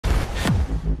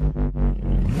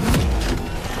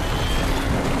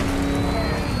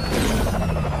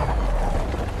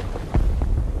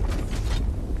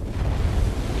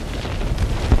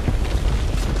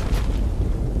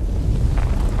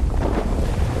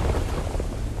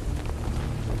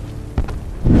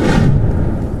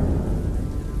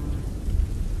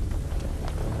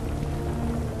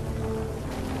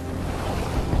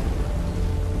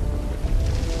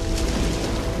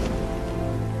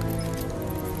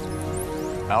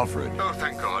Alfred. Oh,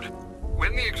 thank God.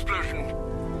 When the explosion...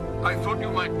 I thought you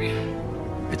might be...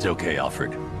 It's okay,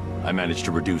 Alfred. I managed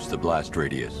to reduce the blast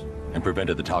radius and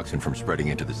prevented the toxin from spreading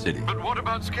into the city. But what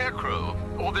about Scarecrow?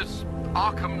 Or this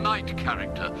Arkham Knight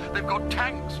character? They've got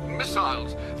tanks,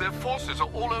 missiles. Their forces are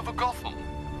all over Gotham.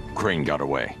 Crane got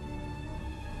away.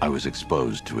 I was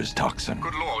exposed to his toxin.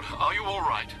 Good Lord, are you all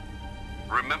right?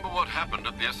 Remember what happened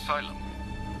at the asylum?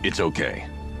 It's okay.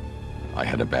 I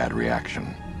had a bad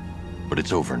reaction. But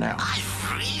it's over now.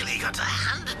 I've really got to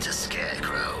hand it to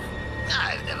Scarecrow.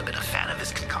 I've never been a fan of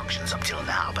his concoctions up till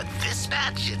now, but this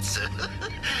match, it's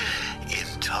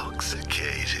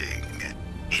intoxicating.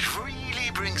 It really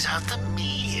brings out the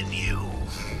me in you.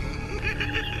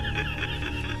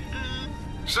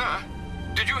 Sir,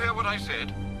 did you hear what I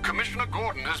said? Commissioner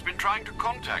Gordon has been trying to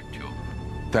contact you.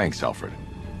 Thanks, Alfred.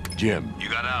 Jim. You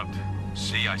got out.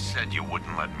 See, I said you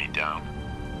wouldn't let me down.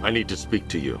 I need to speak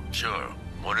to you. Sure.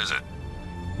 What is it?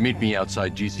 Meet me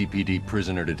outside GCPD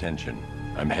prisoner detention.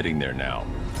 I'm heading there now.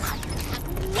 I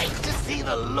can't wait to see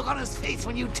the look on his face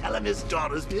when you tell him his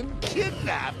daughter's been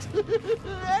kidnapped.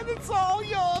 And it's all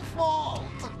your fault.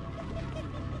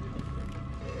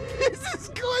 This is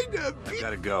going to be... I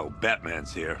gotta go.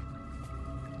 Batman's here.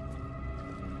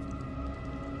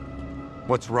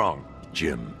 What's wrong?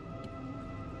 Jim.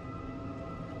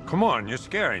 Come on, you're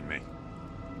scaring me.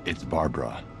 It's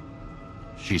Barbara.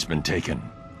 She's been taken.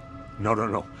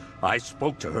 No. I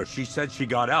spoke to her. She said she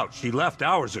got out. She left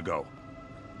hours ago.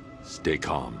 Stay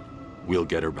calm. We'll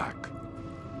get her back.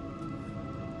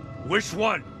 Which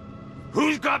one?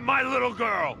 Who's got my little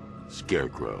girl?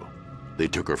 Scarecrow. They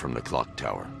took her from the clock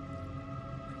tower.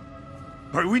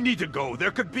 All right, we need to go. There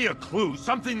could be a clue,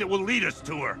 something that will lead us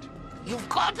to her. You've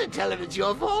got to tell him it's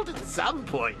your fault at some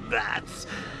point, Bats.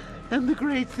 And the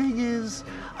great thing is,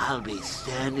 I'll be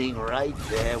standing right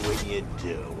there when you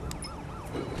do.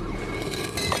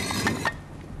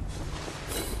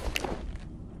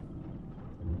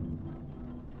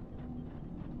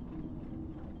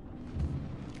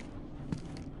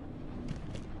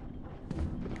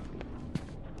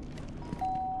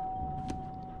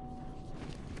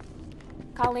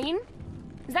 Colleen?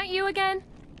 Is that you again?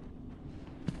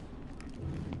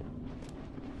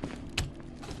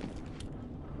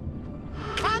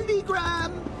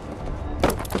 Candygram!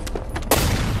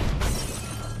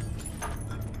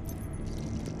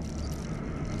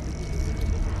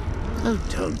 Oh,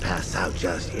 don't pass out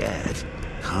just yet.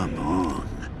 Come on.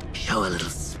 Show a little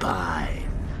spine.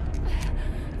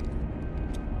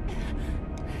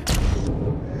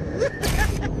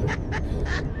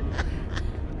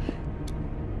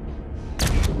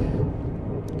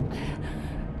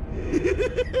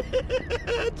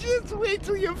 Just wait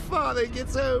till your father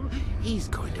gets home. He's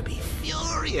going to be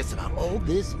furious about all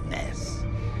this mess.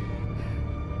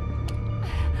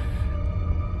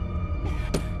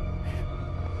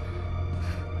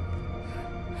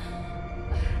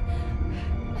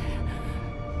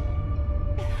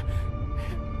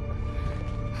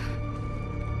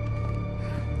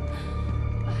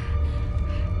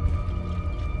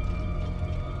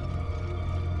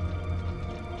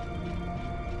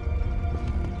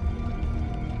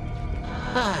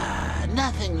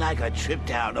 Nothing like a trip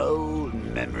down old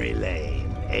memory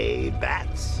lane, eh,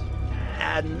 Bats?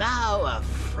 And now a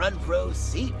front row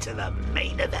seat to the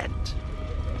main event.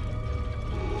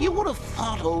 You would have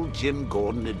thought old Jim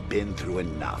Gordon had been through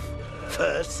enough.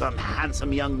 First, some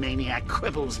handsome young maniac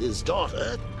cripples his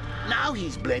daughter. Now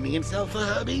he's blaming himself for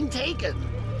her being taken.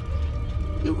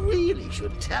 You really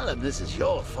should tell him this is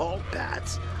your fault,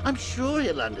 Bats. I'm sure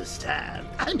he'll understand.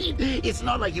 I mean, it's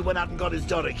not like you went out and got his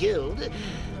daughter killed.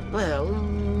 Well,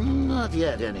 not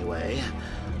yet anyway.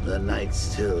 The night's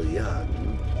still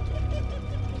young.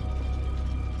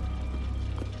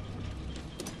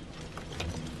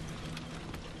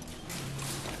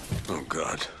 Oh,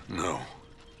 God, no.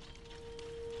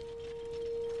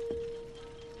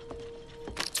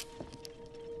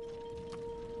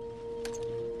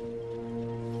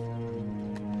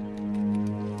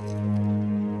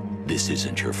 This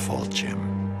isn't your fault, Jim.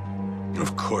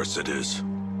 Of course it is.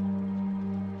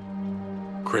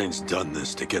 Crane's done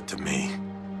this to get to me.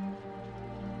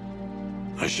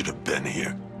 I should have been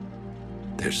here.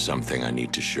 There's something I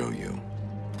need to show you.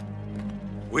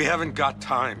 We haven't got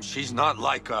time. She's not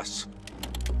like us.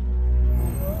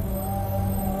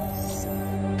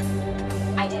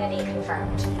 Identity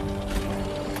confirmed.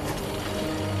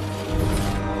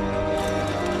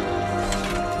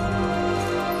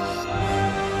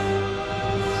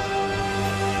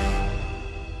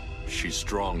 She's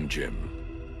strong,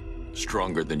 Jim.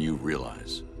 Stronger than you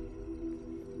realize.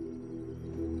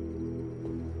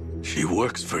 She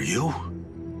works for you?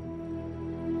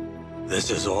 This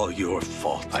is all your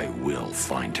fault. I will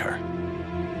find her.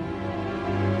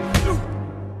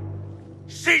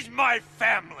 She's my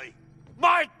family!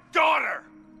 My daughter!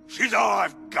 She's all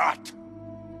I've got!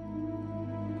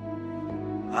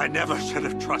 I never should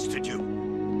have trusted you.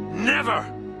 Never!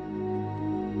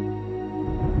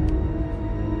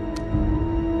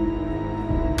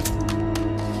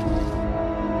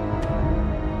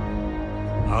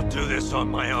 I'll do this on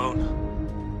my own.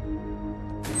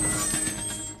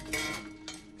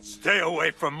 Stay away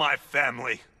from my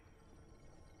family.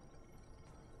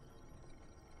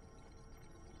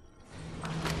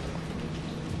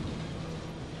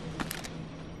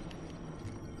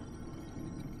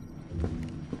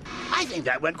 I think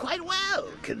that went quite well,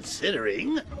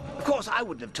 considering. Of course, I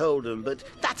wouldn't have told him, but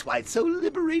that's why it's so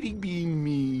liberating being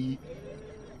me.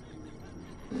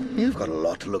 You've got a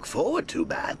lot to look forward to,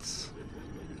 Bats.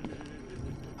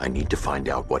 I need to find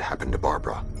out what happened to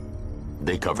Barbara.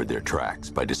 They covered their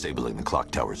tracks by disabling the clock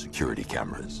tower security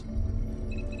cameras.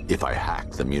 If I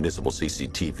hack the municipal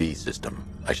CCTV system,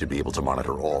 I should be able to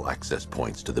monitor all access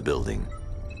points to the building.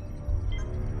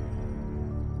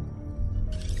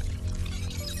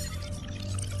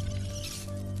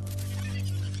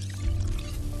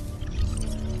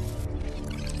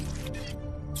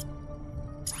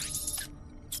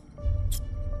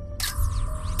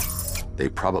 They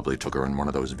probably took her in one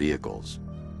of those vehicles.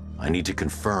 I need to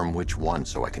confirm which one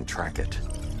so I can track it.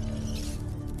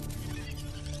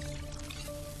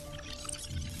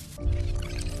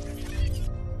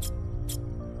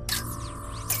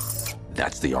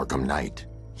 That's the Arkham Knight.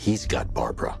 He's got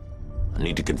Barbara. I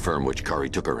need to confirm which car he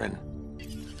took her in.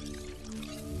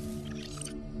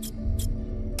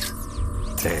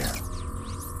 There.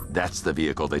 That's the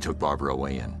vehicle they took Barbara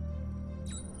away in.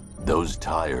 Those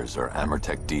tires are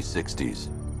Amertech D60s.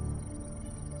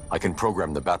 I can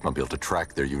program the Batmobile to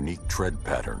track their unique tread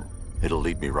pattern. It'll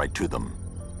lead me right to them.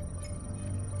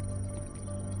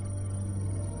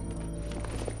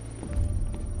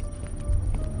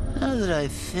 Now that I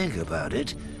think about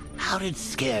it, how did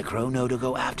Scarecrow know to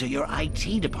go after your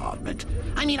IT department?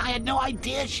 I mean, I had no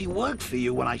idea she worked for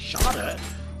you when I shot her.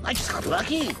 I just got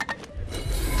lucky.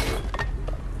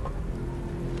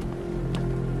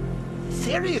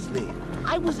 Seriously,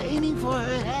 I was aiming for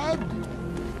her head.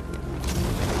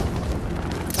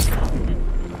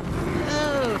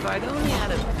 Oh, if I'd only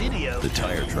had a video. The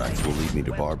tire tracks will lead me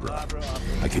to Barbara.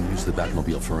 I can use the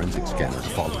Batmobile forensic scanner to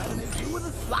follow them. You were the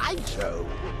slideshow.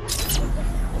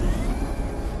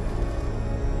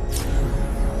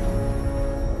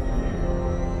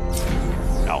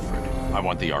 Alfred, I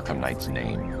want the Arkham Knight's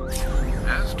name.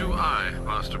 As do I,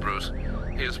 Master Bruce.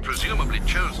 He has presumably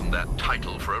chosen that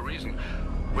title for a reason.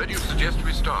 Where do you suggest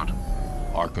we start?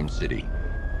 Arkham City.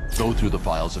 Go through the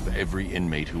files of every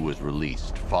inmate who was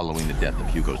released following the death of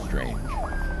Hugo Strange.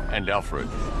 And Alfred.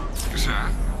 Sir?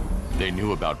 They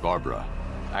knew about Barbara.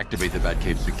 Activate the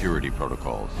Batcave security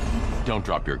protocols. Don't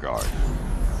drop your guard.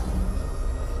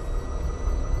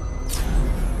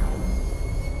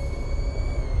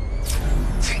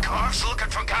 Think Ark's looking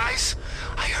for guys?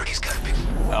 I heard he's got a big...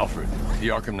 Alfred, the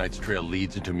Arkham Knight's trail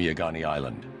leads into Miagani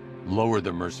Island. Lower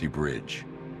the Mercy Bridge.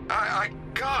 I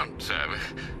can't, sir.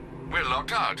 We're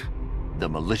locked out. The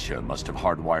militia must have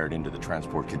hardwired into the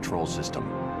transport control system.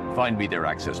 Find me their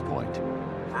access point.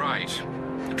 Right.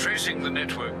 Tracing the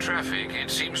network traffic, it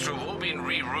seems to have all been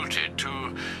rerouted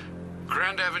to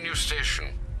Grand Avenue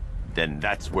Station. Then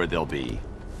that's where they'll be.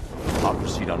 I'll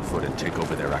proceed on foot and take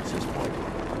over their access point.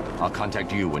 I'll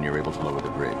contact you when you're able to lower the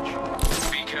bridge.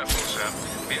 Be careful, sir.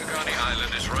 Miagani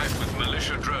Island is rife with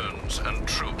militia drones and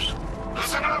troops.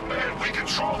 Listen up, man. We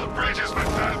control the bridges, but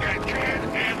Batman can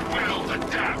and will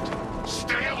adapt.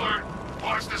 Stay alert.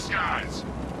 Watch the skies.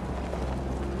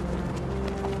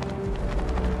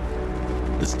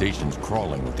 The station's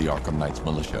crawling with the Arkham Knight's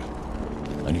militia.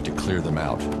 I need to clear them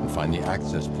out and find the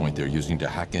access point they're using to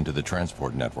hack into the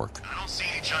transport network. I don't see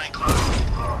any giant clouds.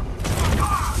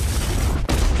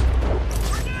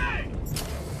 Grenade!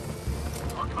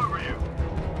 I'll cover you.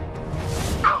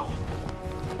 Ow!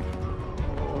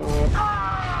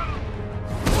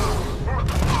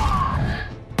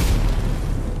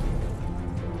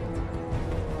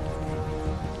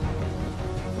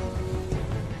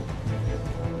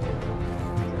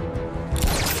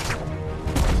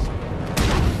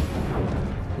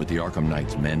 Arkham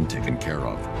Knight's men taken care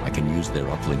of, I can use their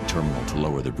uplink terminal to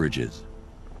lower the bridges.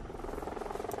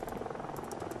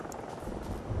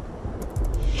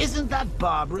 Isn't that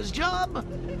Barbara's job?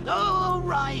 Oh,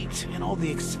 right. In all the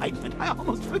excitement, I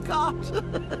almost forgot.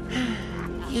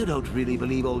 You don't really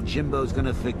believe old Jimbo's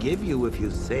gonna forgive you if you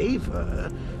save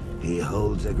her. He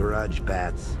holds a grudge,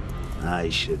 Bats. I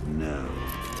should know.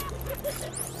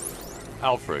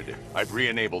 Alfred, I've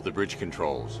re-enabled the bridge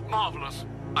controls. Marvelous.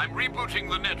 I'm rebooting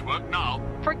the network now.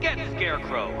 Forget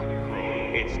Scarecrow.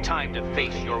 It's time to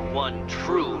face your one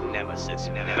true nemesis,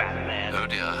 Batman. Oh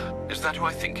dear. Is that who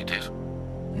I think it is?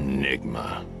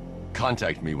 Enigma.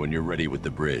 Contact me when you're ready with the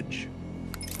bridge.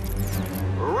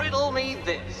 Riddle me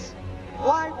this.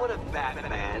 Why would a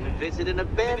Batman visit an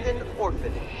abandoned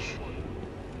orphanage?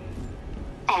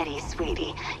 Eddie,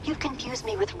 sweetie, you confused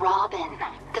me with Robin.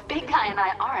 The big guy and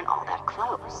I aren't all that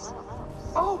close.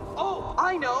 Oh,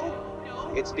 I know.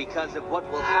 It's because of what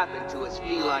will happen to his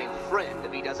feline friend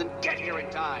if he doesn't get here in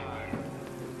time.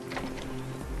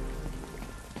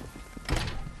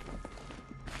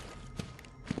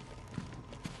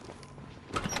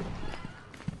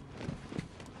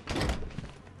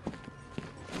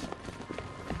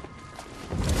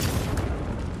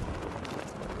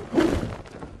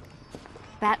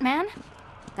 Batman?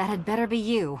 That had better be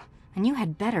you. And you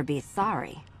had better be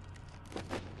sorry.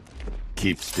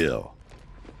 Keep still.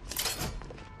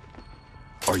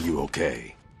 Are you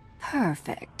okay?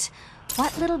 Perfect.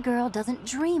 What little girl doesn't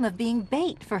dream of being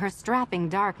bait for her strapping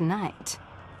Dark Knight?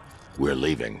 We're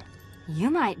leaving. You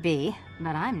might be,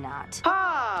 but I'm not.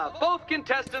 Ah, both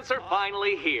contestants are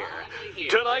finally here.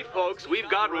 Tonight, folks, we've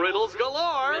got riddles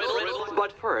galore.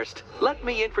 But first, let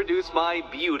me introduce my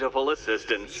beautiful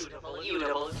assistants.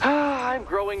 I'm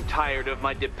growing tired of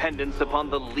my dependence upon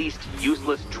the least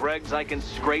useless dregs I can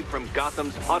scrape from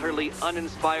Gotham's utterly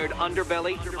uninspired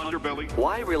underbelly.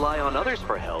 Why rely on others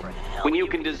for help when you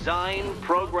can design,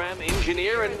 program,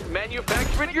 engineer, and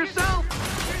manufacture it yourself?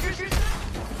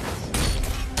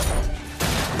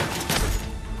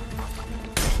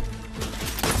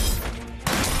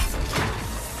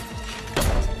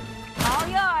 All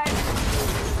yours.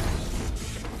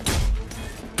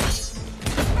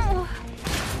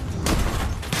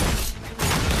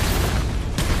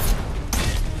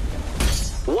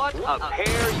 What a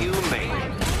pair you made.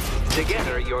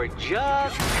 Together, you're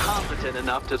just competent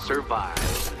enough to survive.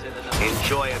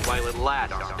 Enjoy it while it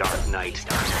lasts, Dark Knight.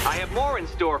 I have more in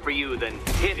store for you than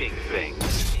hitting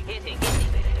things.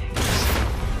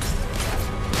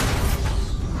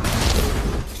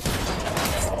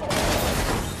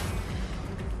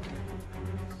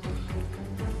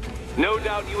 No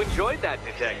doubt you enjoyed that,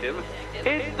 Detective.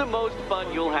 It's the most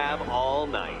fun you'll have all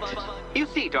night. You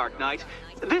see, Dark Knight,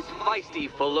 this feisty,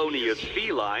 felonious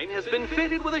feline has been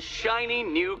fitted with a shiny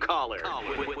new collar.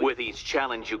 With each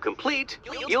challenge you complete,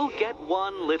 you'll get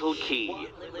one little key.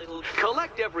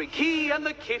 Collect every key and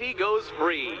the kitty goes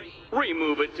free.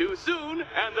 Remove it too soon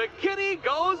and the kitty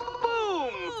goes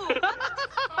boom!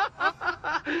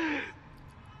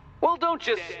 Well, don't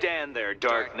just stand there,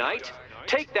 Dark Knight.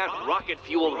 Take that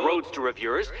rocket-fueled roadster of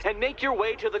yours and make your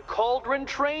way to the Cauldron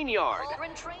Train Yard.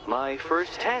 My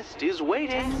first test is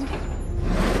waiting.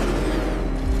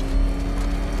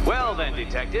 Well then,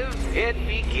 Detective, it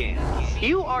begins.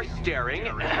 You are staring,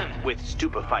 with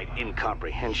stupefied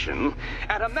incomprehension,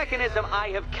 at a mechanism I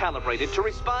have calibrated to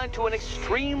respond to an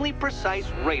extremely precise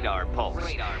radar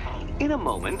pulse. In a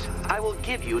moment, I will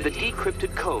give you the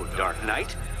decrypted code, Dark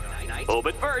Knight. Oh,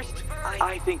 but first,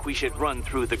 I think we should run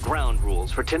through the ground rules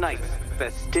for tonight's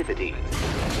festivity.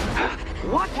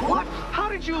 What? How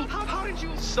did you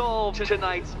solve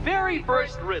tonight's very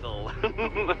first riddle?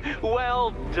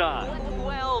 Well done.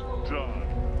 Well done.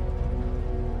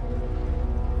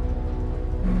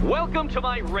 Welcome to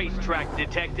my racetrack,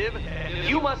 Detective.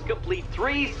 You must complete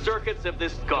 3 circuits of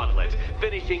this gauntlet,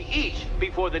 finishing each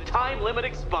before the time limit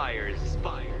expires.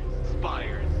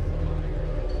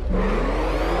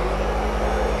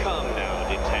 Come now,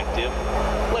 Detective.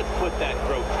 Let's put that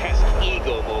grotesque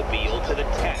ego-mobile to the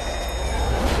test.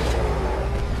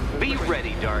 Be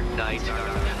ready, Dark Knight.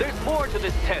 There's more to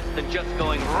this test than just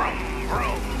going vroom,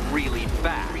 vroom really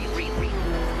fast.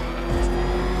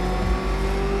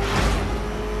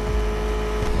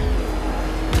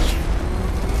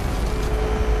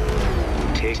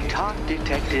 Tick-tock,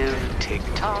 Detective,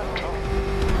 tick-tock.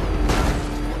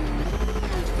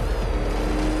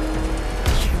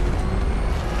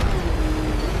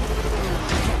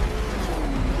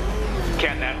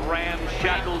 Can that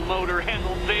ramshackle motor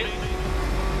handle this?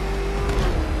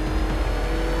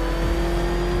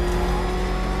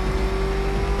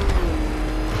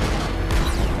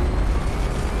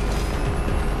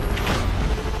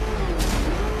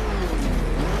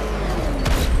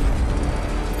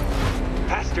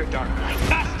 Dark Knight,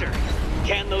 faster!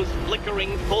 Can those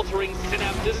flickering, faltering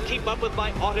synapses keep up with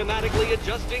my automatically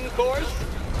adjusting course?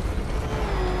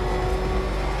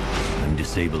 I'm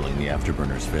disabling the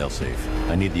afterburner's failsafe.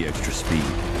 I need the extra speed.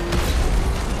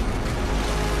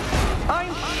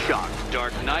 I'm shocked,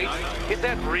 Dark Knight. Is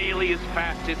that really as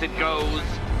fast as it goes?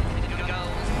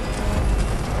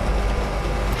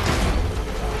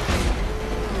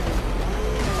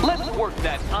 Let's work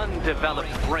that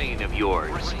undeveloped brain of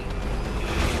yours.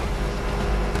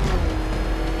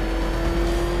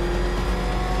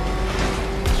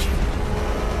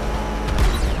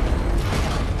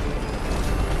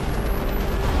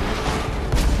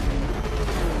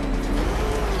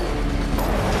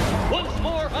 Once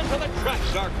more onto the track,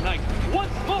 Dark Knight.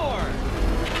 Once more!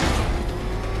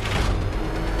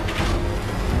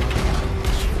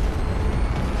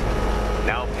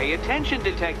 Now pay attention,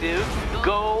 Detective.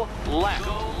 Go left.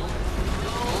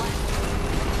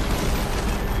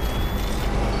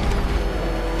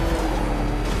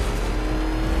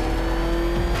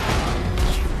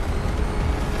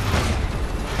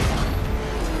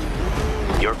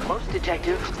 You're close,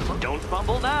 Detective. Don't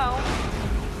fumble now.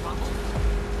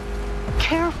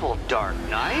 Careful, Dark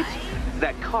Knight.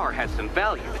 That car has some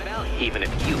value, even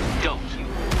if you don't.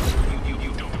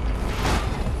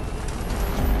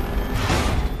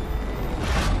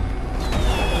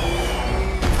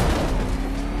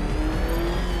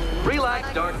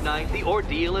 Relax, Dark Knight. The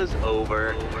ordeal is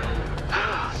over.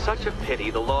 Such a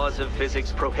pity the laws of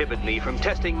physics prohibit me from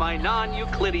testing my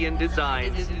non-Euclidean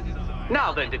designs.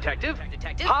 Now then, Detective,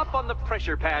 hop on the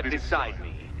pressure pad beside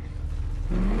me.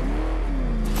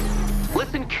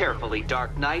 Listen carefully,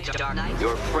 Dark Knight.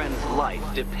 Your friend's life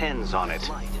depends on it.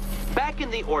 Back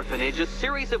in the orphanage, a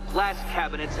series of glass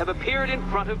cabinets have appeared in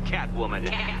front of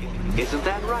Catwoman. Isn't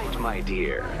that right, my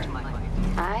dear?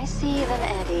 I see them,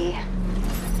 Eddie.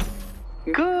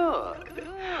 Good.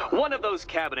 One of those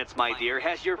cabinets, my dear,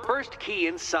 has your first key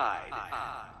inside.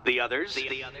 The others,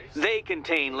 they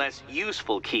contain less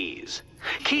useful keys.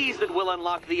 Keys that will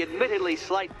unlock the admittedly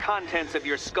slight contents of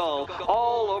your skull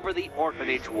all over the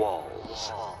orphanage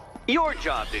walls. Your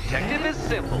job, Detective, is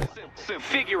simple.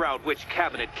 Figure out which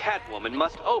cabinet Catwoman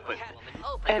must open.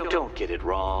 And don't get it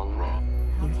wrong.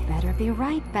 You'd better be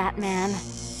right, Batman.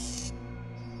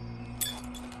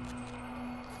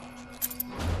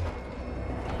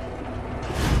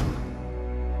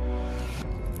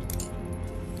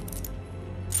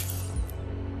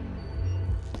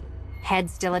 Head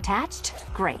still attached?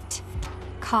 Great.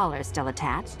 Collar still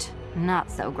attached? Not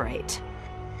so great.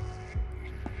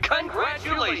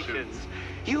 Congratulations!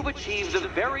 You've achieved the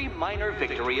very minor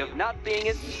victory of not being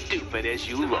as stupid as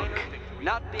you look.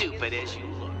 Not stupid as you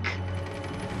look.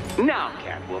 Now,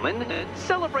 Catwoman,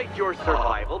 celebrate your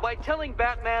survival by telling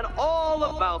Batman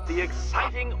all about the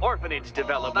exciting orphanage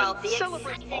development.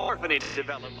 Celebrate orphanage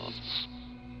development.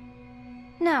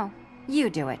 No, you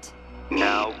do it.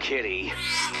 Now, Kitty.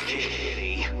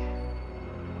 Kitty.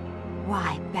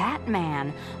 Why,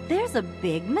 Batman, there's a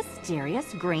big,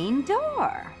 mysterious green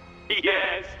door.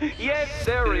 Yes,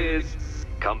 there is.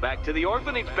 Come back to the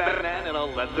orphanage, Batman, and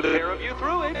I'll let the pair of you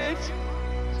through it.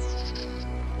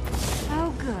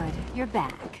 Oh, good. You're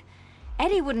back.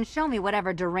 Eddie wouldn't show me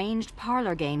whatever deranged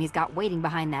parlor game he's got waiting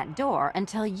behind that door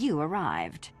until you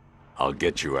arrived. I'll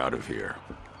get you out of here.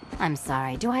 I'm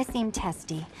sorry. Do I seem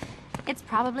testy? It's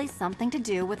probably something to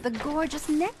do with the gorgeous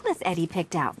necklace Eddie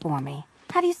picked out for me.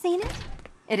 Have you seen it?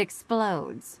 It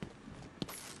explodes.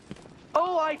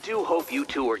 Oh, I do hope you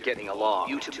two are getting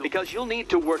along. Because you'll need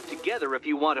to work together if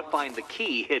you want to find the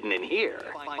key hidden in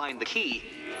here. Find the key.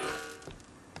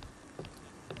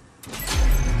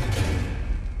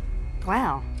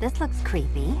 Well, this looks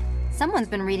creepy. Someone's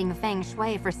been reading Feng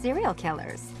Shui for serial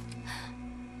killers.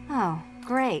 Oh,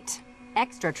 great.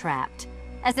 Extra trapped.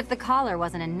 As if the collar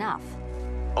wasn't enough.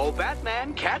 Oh,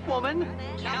 Batman, Catwoman,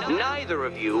 neither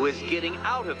of you is getting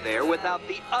out of there without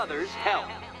the other's help.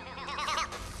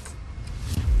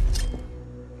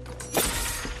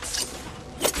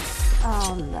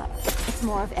 Oh, look. It's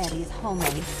more of Eddie's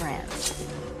homemade friends.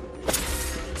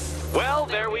 Well,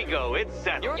 there we go. It's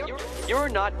settled. You're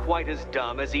not quite as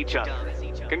dumb as each other.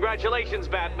 Congratulations,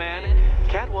 Batman.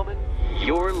 Catwoman,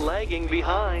 you're lagging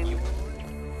behind.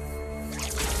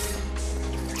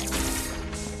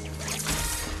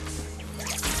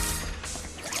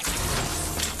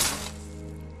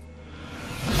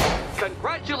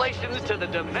 Congratulations to the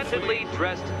dementedly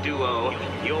dressed duo.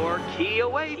 Your key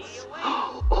awaits.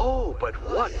 Oh, but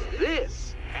what's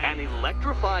this? An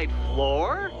electrified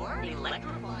floor?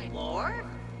 Electrified floor?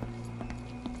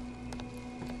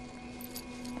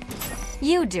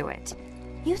 You do it.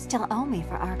 You still owe me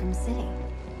for Arkham City.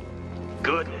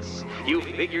 goodness, you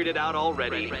figured it out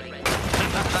already.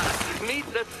 Meet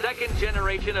the second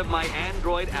generation of my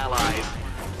android allies.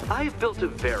 I've built a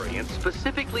variant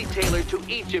specifically tailored to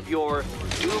each of your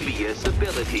dubious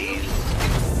abilities.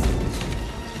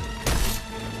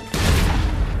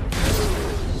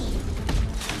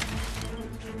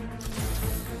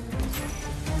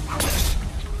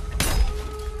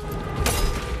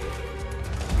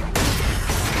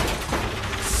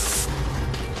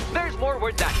 There's more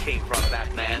where that came from,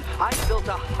 Batman. I built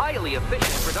a highly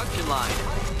efficient production line.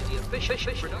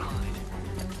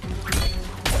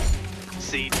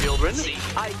 See, children?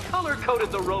 I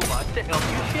color-coded the robot to help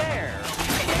you share.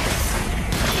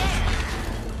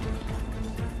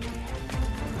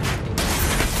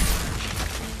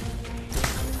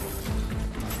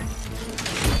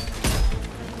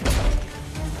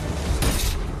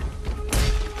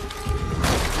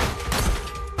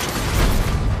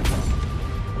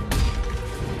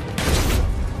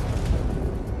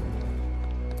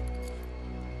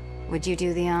 Would you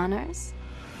do the honors?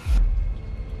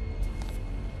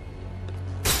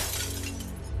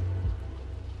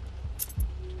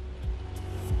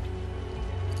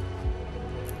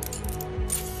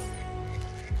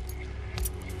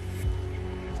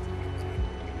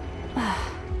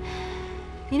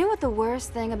 You know what the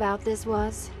worst thing about this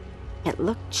was? It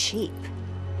looked cheap.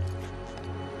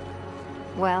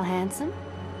 Well, handsome,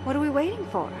 what are we waiting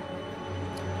for?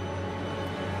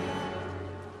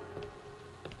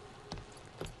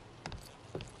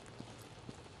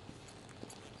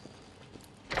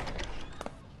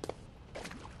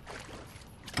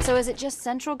 So is it just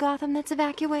central Gotham that's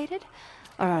evacuated?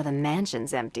 Or are the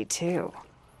mansions empty too?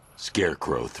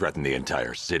 Scarecrow threatened the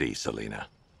entire city, Selina.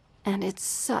 And it's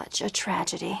such a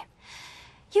tragedy.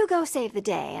 You go save the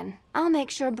day, and I'll make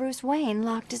sure Bruce Wayne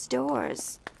locked his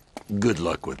doors. Good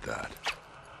luck with that.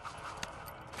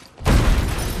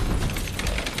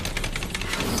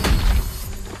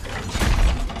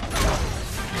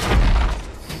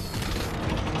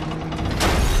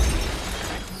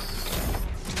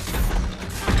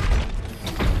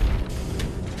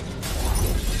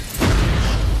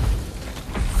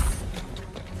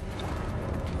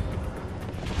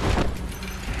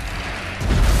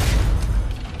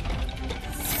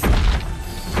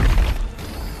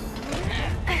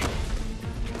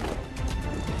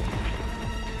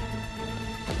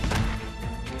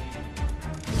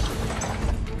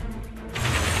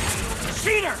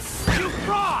 Cheater! You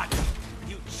fraud!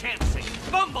 You chancing,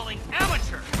 fumbling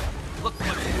amateur! Look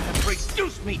what you have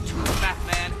reduced me to,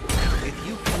 Batman! If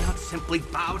you cannot simply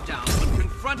bow down when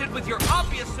confronted with your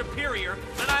obvious superior,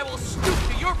 then I will stoop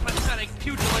to your pathetic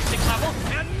pugilistic level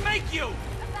and make you!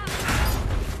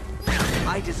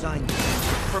 I designed you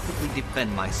to perfectly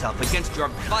defend myself against your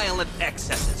violent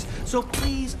excesses, so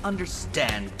please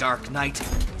understand, Dark Knight,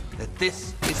 that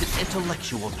this is an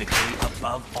intellectual victory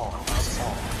above all.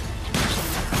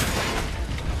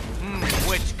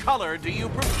 Which color do you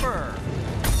prefer?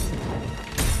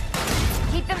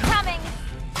 Keep them coming!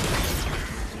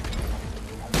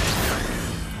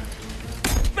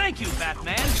 Thank you,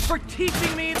 Batman, for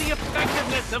teaching me the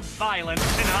effectiveness of violence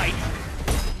tonight!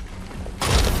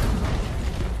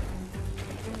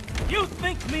 You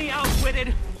think me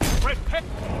outwitted? Prepare...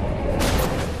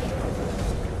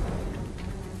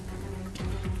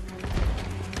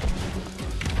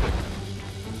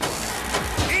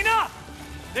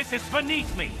 This is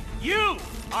beneath me. You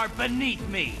are beneath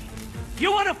me.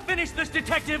 You want to finish this,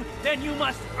 detective? Then you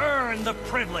must earn the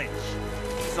privilege.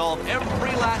 Solve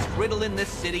every last riddle in this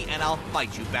city and I'll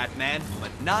fight you, Batman, but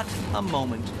not a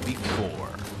moment before.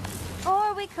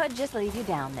 Or we could just leave you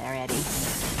down there, Eddie.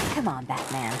 Come on,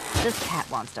 Batman. This cat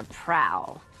wants to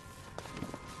prowl.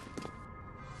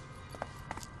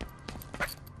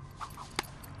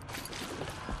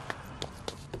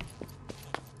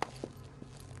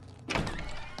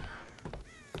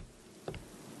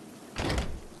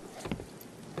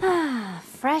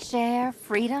 Fresh air,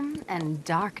 freedom, and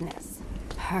darkness.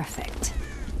 Perfect.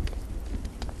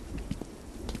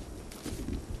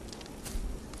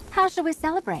 How shall we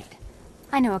celebrate?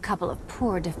 I know a couple of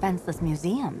poor, defenseless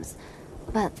museums.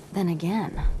 But then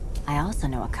again, I also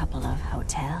know a couple of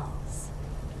hotels.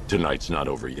 Tonight's not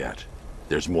over yet.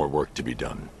 There's more work to be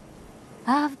done.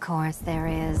 Of course there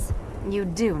is. You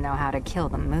do know how to kill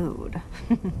the mood.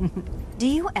 Do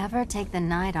you ever take the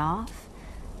night off?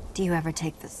 Do you ever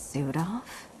take the suit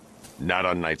off? Not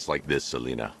on nights like this,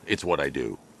 Selina. It's what I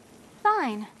do.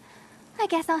 Fine. I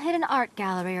guess I'll hit an art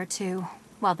gallery or two,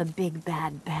 while the big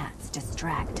bad bat's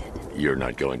distracted. You're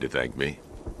not going to thank me?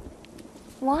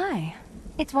 Why?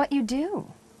 It's what you do.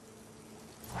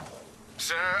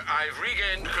 Sir, I've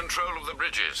regained control of the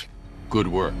bridges. Good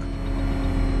work.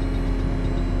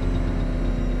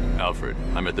 Alfred,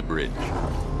 I'm at the bridge.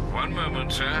 One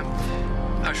moment, sir.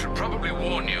 I should probably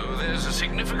warn you, there's a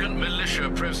significant militia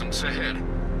presence ahead.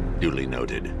 Duly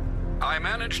noted. I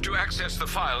managed to access the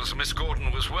files Miss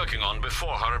Gordon was working on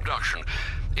before her abduction.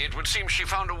 It would seem she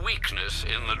found a weakness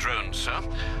in the drones, sir.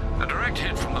 A direct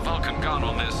hit from the Vulcan gun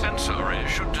on their sensor array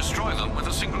should destroy them with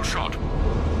a single shot.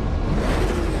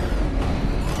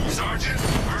 Sergeant,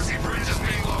 Mercy Bridge is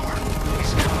being lowered.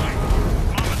 He's coming.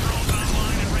 Mama drones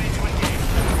online and ready to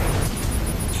engage.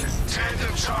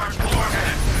 Tandem charge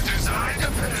warhead, designed to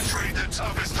penetrate the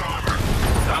toughest armor.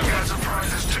 I've got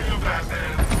surprises too,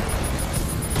 Batman.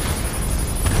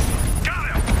 Got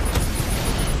him!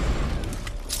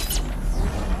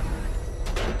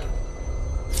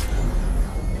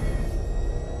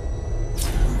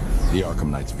 The Arkham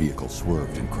Knight's vehicle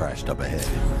swerved and crashed up ahead.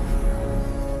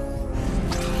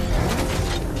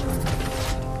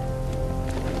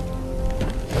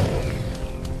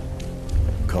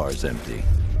 Car's empty.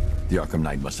 The Arkham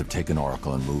Knight must have taken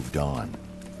Oracle and moved on.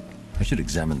 I should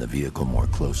examine the vehicle more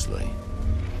closely.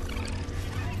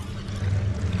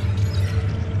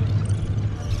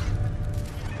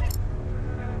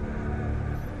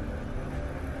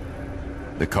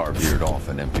 The car veered off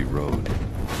an empty road.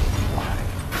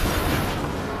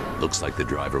 Looks like the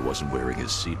driver wasn't wearing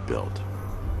his seatbelt.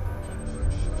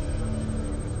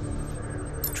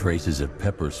 Traces of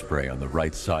pepper spray on the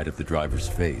right side of the driver's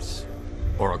face.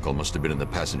 Oracle must have been in the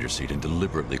passenger seat and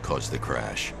deliberately caused the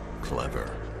crash.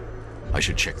 Clever. I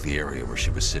should check the area where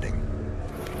she was sitting.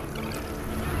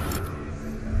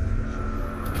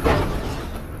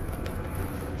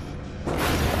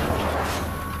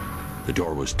 The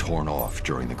door was torn off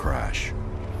during the crash.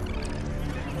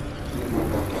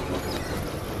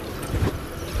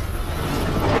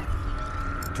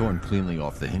 Torn cleanly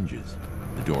off the hinges.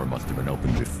 The door must have been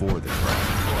opened before the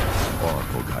crash.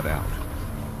 Oracle got out.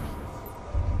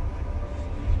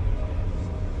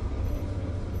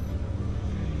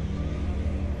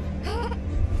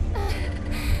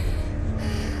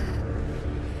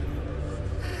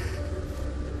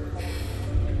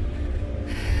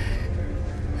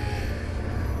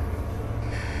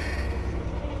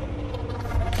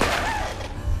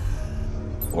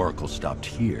 Oracle stopped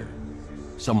here.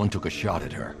 Someone took a shot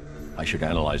at her. I should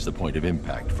analyze the point of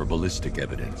impact for ballistic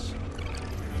evidence.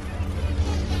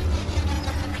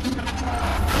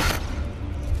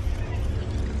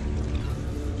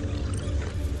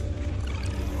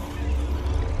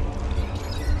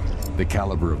 The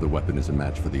caliber of the weapon is a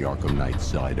match for the Arkham Knight's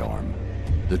sidearm.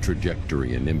 The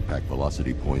trajectory and impact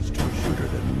velocity points to a shooter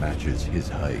that matches his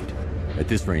height. At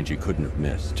this range, he couldn't have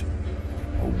missed.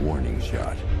 A warning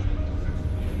shot.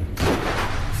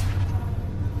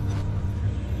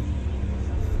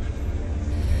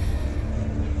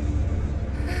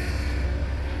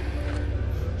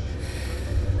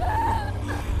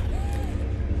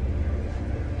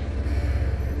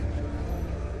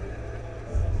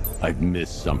 I've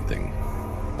missed something.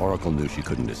 Oracle knew she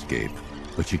couldn't escape,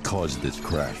 but she caused this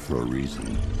crash for a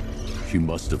reason. She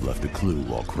must have left a clue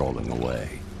while crawling away.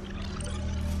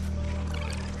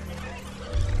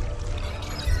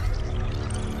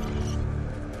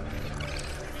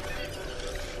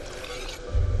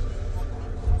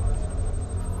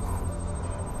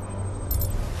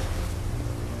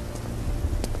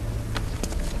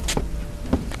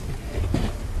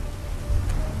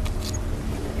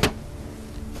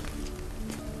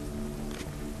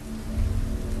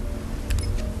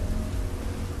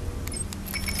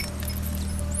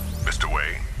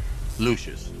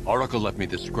 Lucius, Oracle left me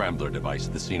the Scrambler device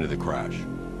at the scene of the crash.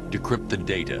 Decrypt the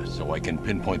data so I can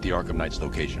pinpoint the Arkham Knight's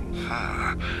location.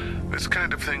 This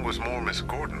kind of thing was more Miss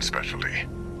Gordon's specialty.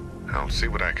 I'll see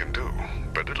what I can do,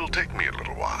 but it'll take me a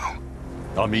little while.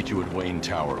 I'll meet you at Wayne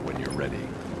Tower when you're ready.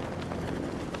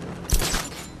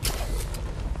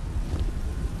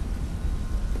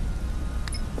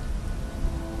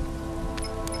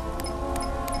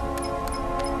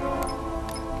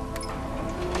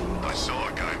 I saw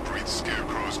a guy breathe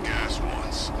Scarecrow's gas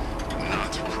once.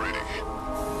 Not pretty.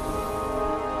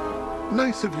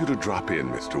 Nice of you to drop in,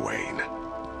 Mr. Wayne.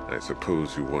 I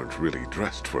suppose you weren't really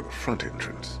dressed for the front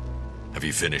entrance. Have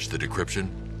you finished the decryption?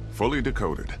 Fully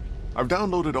decoded. I've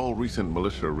downloaded all recent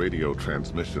militia radio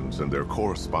transmissions and their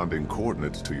corresponding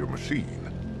coordinates to your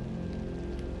machine.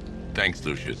 Thanks,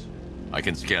 Lucius. I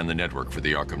can scan the network for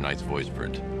the Arkham Knight's voice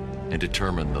print and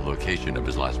determine the location of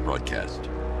his last broadcast.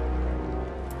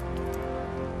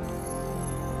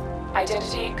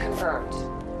 Identity confirmed.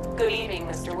 Good evening,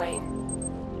 Mr. Wayne.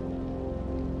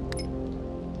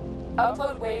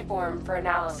 Upload waveform for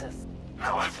analysis.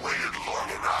 Now I've waited long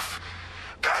enough.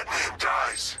 Batman died.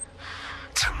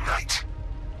 Knight.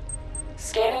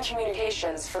 Scanning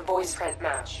communications for voice print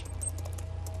match.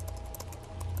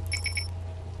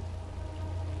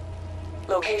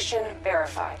 Location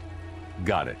verified.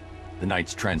 Got it. The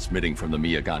Knight's transmitting from the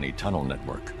Miyagani tunnel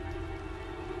network.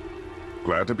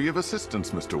 Glad to be of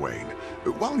assistance, Mr. Wayne.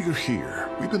 While you're here,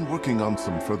 we've been working on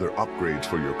some further upgrades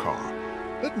for your car.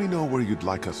 Let me know where you'd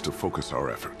like us to focus our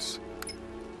efforts.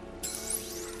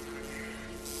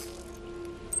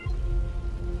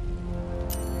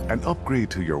 An upgrade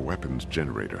to your weapons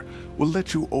generator will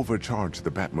let you overcharge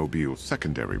the Batmobile's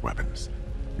secondary weapons.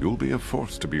 You'll be a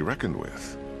force to be reckoned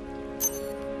with.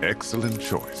 Excellent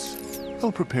choice.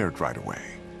 I'll prepare it right away.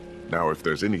 Now, if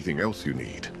there's anything else you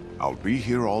need, I'll be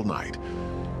here all night.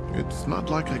 It's not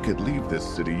like I could leave this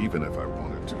city even if I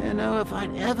wanted to. You know, if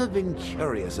I'd ever been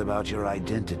curious about your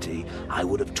identity, I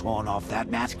would have torn off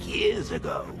that mask years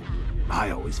ago. I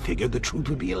always figured the truth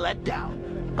would be a letdown.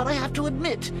 But I have to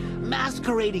admit,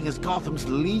 masquerading as Gotham's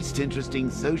least interesting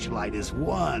socialite is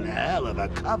one hell of a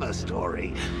cover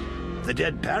story. The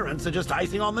dead parents are just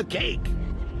icing on the cake.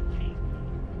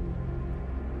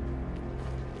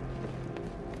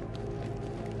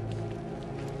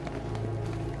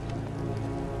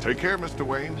 Take care, Mr.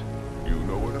 Wayne. You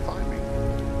know where to find me.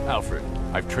 Alfred,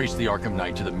 I've traced the Arkham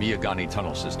Knight to the Miyagani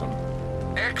tunnel system.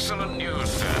 Excellent news,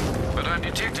 sir. But I'm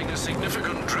detecting a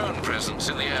significant drone presence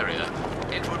in the area.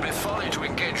 It would be folly to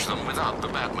engage them without the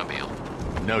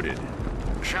Batmobile. Noted.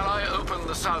 Shall I open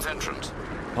the south entrance?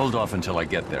 Hold off until I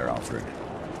get there, Alfred.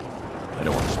 I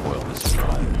don't want to spoil the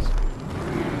surprise.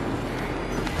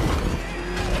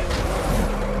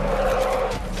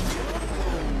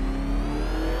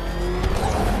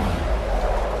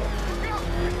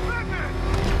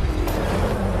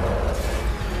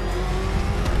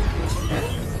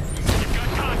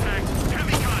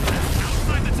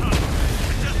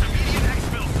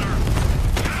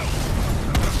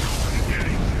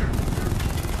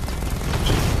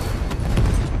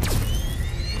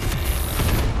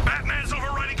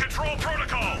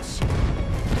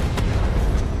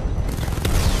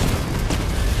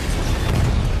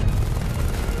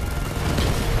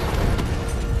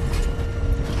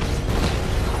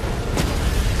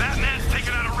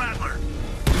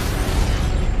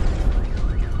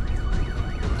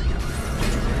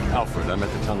 I'm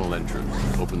at the tunnel entrance.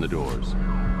 Open the doors.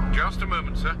 Just a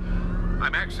moment, sir.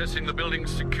 I'm accessing the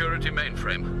building's security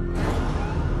mainframe.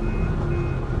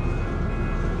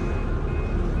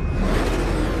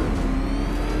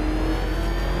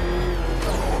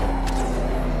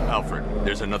 Alfred,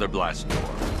 there's another blast door.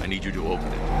 I need you to open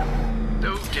it.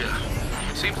 Oh dear.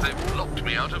 It seems they've locked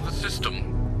me out of the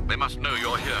system. They must know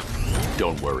you're here.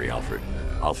 Don't worry, Alfred.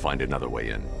 I'll find another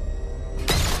way in.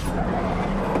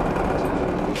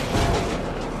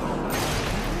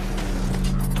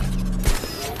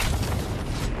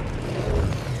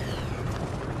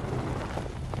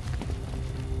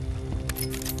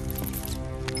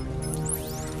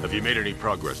 Have you made any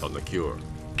progress on the cure?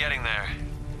 Getting there.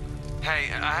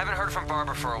 Hey, I haven't heard from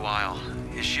Barbara for a while.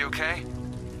 Is she okay?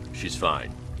 She's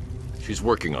fine. She's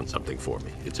working on something for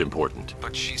me. It's important.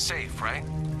 But she's safe, right?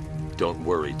 Don't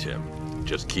worry, Tim.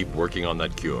 Just keep working on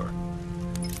that cure.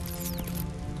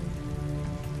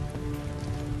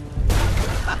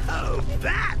 Oh,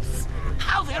 that's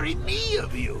how very me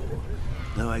of you.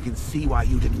 Though I can see why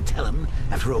you didn't tell him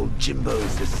after old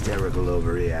Jimbo's hysterical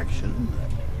overreaction.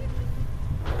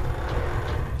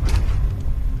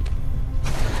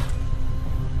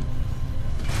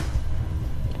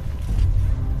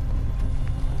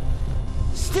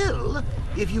 Still,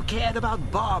 if you cared about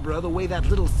Barbara the way that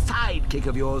little sidekick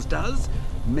of yours does,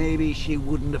 maybe she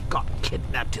wouldn't have got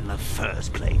kidnapped in the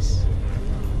first place.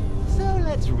 So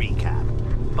let's recap.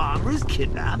 Barbara's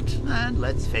kidnapped, and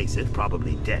let's face it,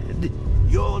 probably dead.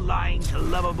 You're lying to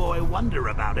Loverboy Wonder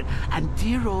about it, and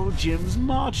dear old Jim's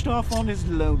marched off on his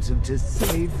lonesome to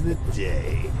save the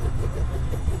day.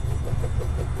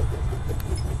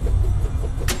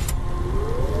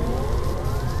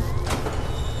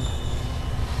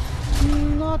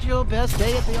 Not your best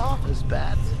day at the office,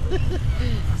 Bat.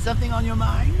 Something on your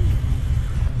mind?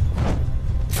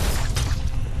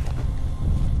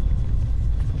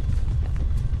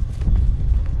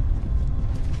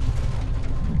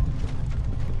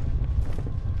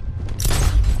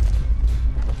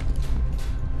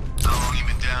 How long you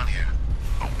been down here?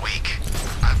 A week?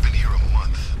 I've been here a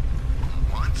month.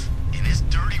 Month? In this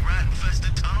dirty,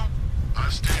 rat-infested tunnel?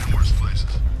 I've stayed in worse places.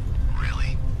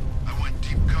 Really? I went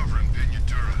deep cover in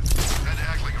Pinyatura. Had to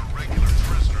act like a regular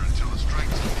prisoner until the strike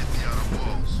team hit the outer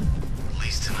walls.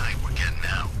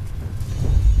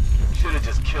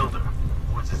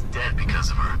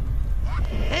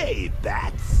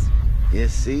 You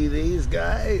see these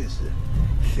guys?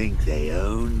 Think they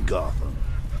own Gotham.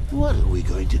 What are we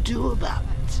going to do about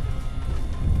it?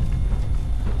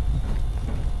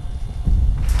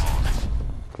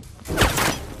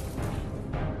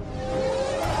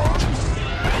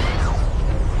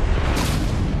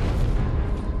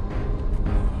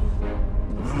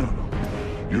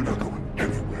 You're not going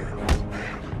anywhere, old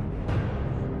man.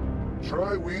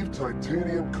 Tri-weave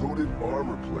titanium-coated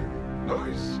armor plating.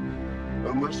 Nice.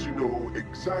 Unless you know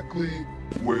exactly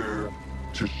where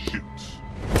to shoot.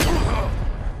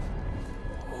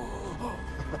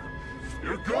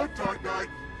 You're good, Dark Knight.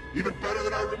 Even better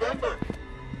than I remember.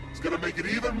 It's gonna make it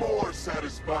even more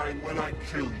satisfying when I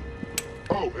kill you.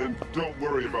 Oh, and don't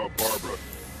worry about Barbara.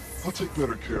 I'll take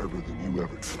better care of her than you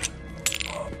ever did.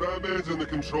 Batman's in the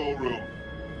control room.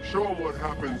 Show him what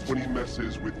happens when he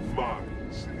messes with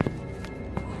minds.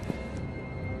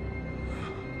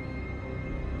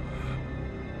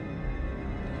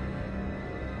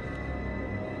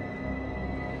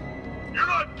 You're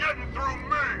not getting through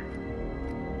me!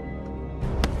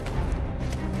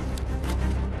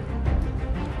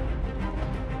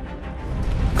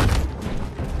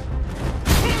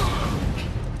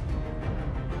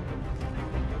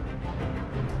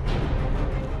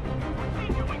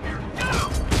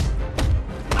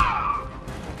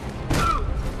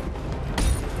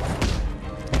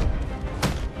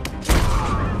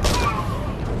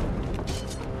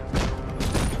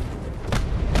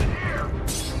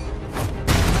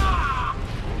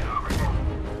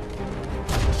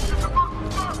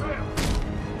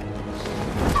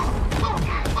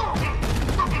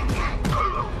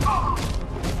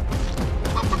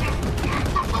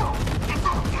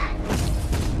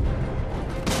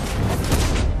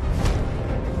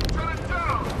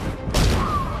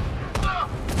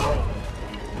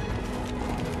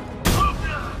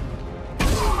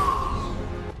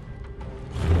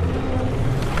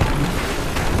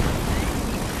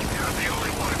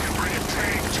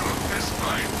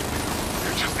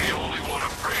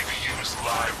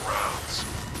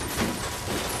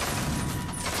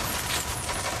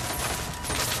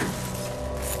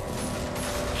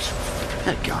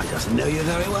 That guy doesn't know you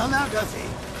very well now, does he?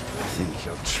 I think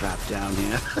you're trapped down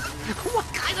here. What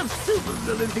kind of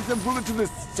supervillain thinks a bullet to the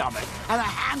stomach and a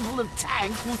handful of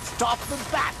tanks will stop the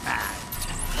Batman?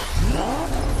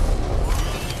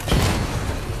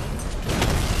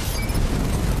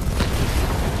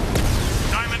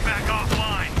 Diamond back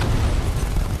offline.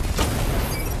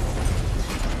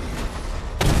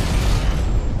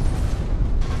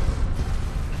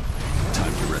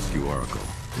 Time to rescue Oracle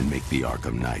and make the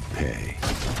Arkham Knight pay.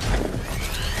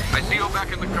 I see you're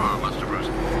back in the car, Master Bruce.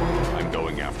 I'm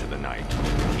going after the Knight.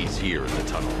 He's here in the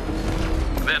tunnel.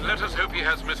 Then let us hope he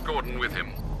has Miss Gordon with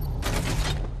him.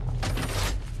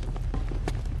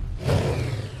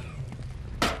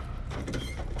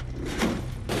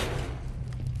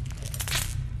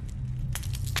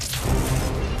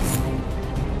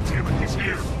 Damn it, he's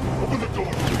here! Open the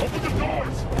door! Open the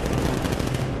doors!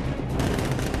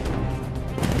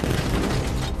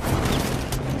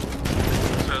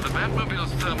 So the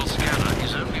Batmobile's thermal scanner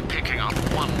is only picking up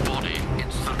one body.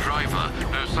 It's the driver.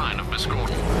 No sign of Miss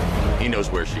Gordon. He knows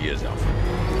where she is,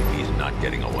 Alfred. He's not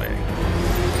getting away.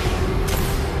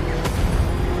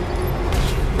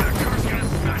 That car's gonna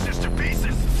smash us to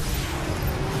pieces!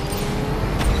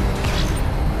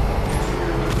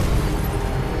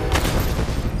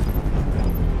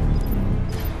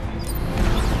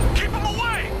 Keep him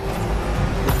away!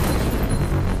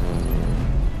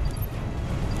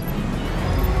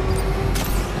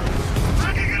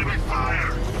 Taking enemy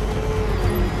fire!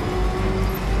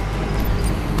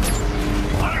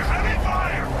 Under heavy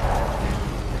fire!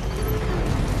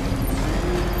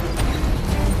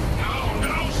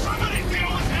 No, somebody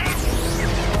deal with him!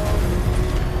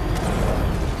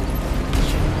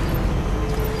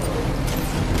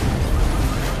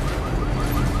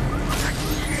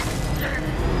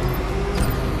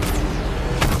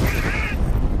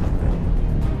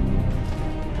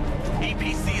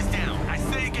 APC is down. I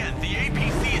say again, the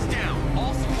APC is down.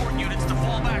 All support units to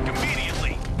fall back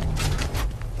immediately.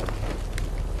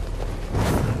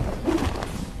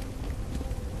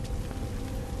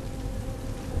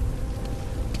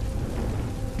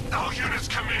 All units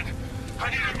come in. I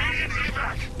need immediate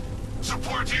evac.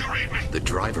 Support, do you read me? The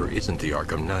driver isn't the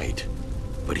Arkham Knight,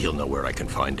 but he'll know where I can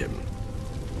find him.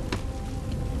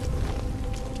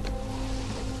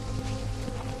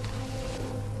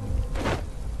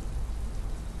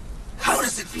 How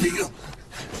does it feel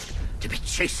to be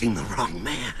chasing the wrong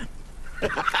man?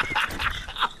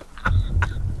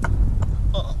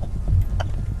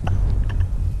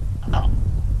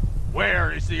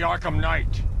 Where is the Arkham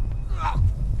Knight. Oh,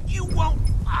 you won't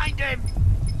find him!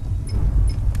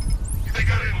 You think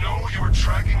I didn't know you were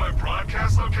tracking my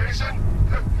broadcast location?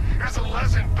 Here's a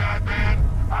lesson, Batman.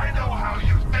 I know how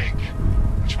you think,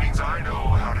 which means I know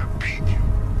how to beat you.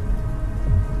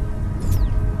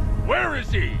 Where is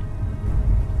he?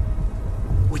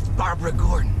 With Barbara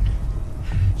Gordon.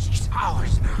 She's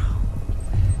ours now.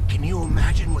 Can you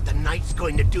imagine what the Knight's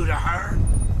going to do to her?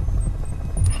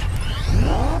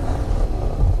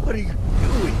 What are you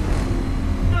doing?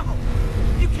 No!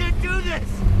 You can't do this!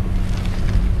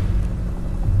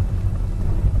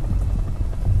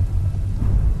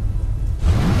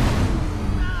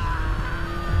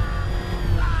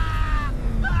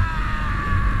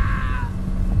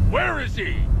 Where is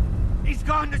he? He's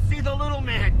gone to see the little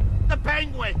man, the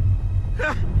Penguin.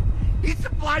 He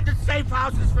supplied the safe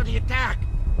houses for the attack.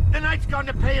 The Knight's gone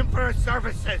to pay him for his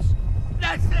services.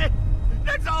 That's it.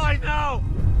 That's all I know.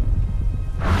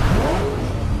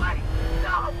 Wait,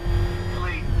 no!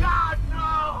 Please, God,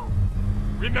 no!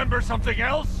 Remember something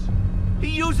else? He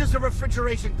uses a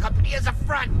refrigeration company as a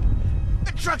front.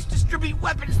 The trucks distribute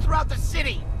weapons throughout the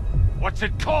city. What's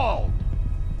it called?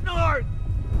 North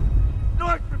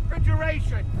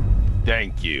Refrigeration.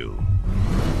 Thank you.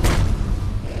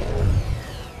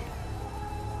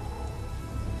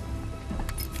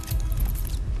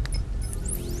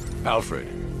 Alfred,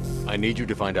 I need you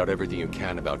to find out everything you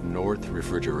can about North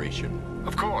Refrigeration.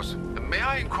 Of course. May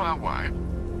I inquire why?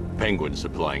 Penguin's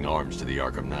supplying arms to the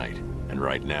Arkham Knight, and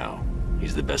right now,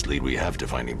 he's the best lead we have to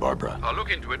finding Barbara. I'll look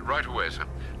into it right away, sir.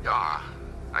 Ah,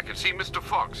 I can see Mr.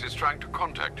 Fox is trying to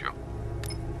contact you.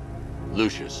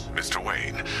 Lucius. Mr.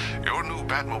 Wayne, your new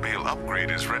Batmobile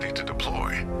upgrade is ready to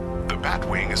deploy. The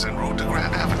Batwing is en route to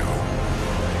Grand Avenue.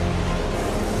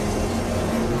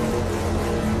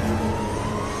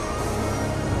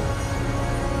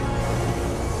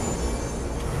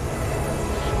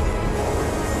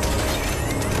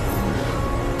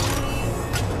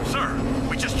 Sir,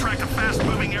 we just tracked a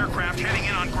fast-moving aircraft heading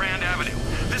in on Grand Avenue.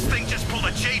 This thing just pulled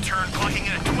a J-turn, clocking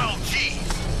in at 12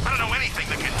 Gs. I don't know anything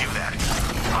that can do that.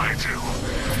 I do.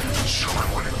 Show it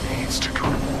what it needs to go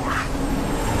to war.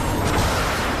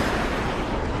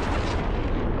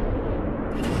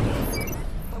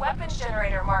 The weapons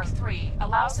generator Mark III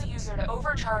allows the user to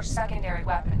overcharge secondary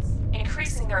weapons,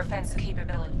 increasing their offensive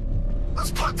capability.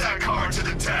 Let's put that car to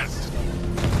the test.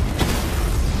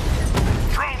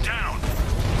 Drone down.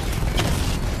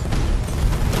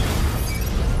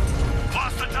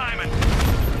 Lost the diamond.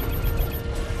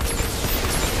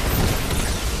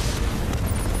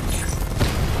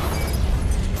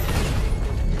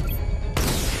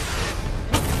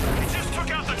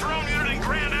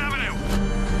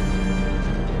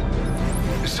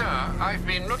 I've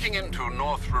been looking into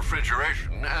North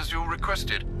Refrigeration as you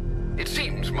requested. It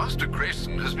seems Master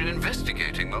Grayson has been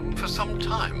investigating them for some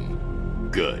time.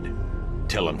 Good.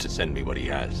 Tell him to send me what he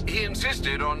has. He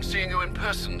insisted on seeing you in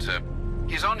person, sir.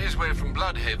 He's on his way from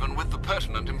Bloodhaven with the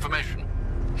pertinent information.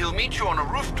 He'll meet you on a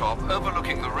rooftop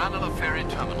overlooking the Ranelagh Ferry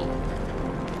Terminal.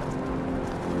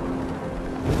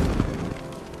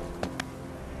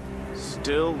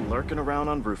 Still lurking around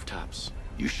on rooftops.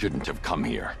 You shouldn't have come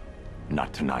here.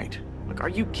 Not tonight. Look, are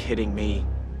you kidding me?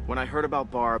 When I heard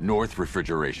about Barb... North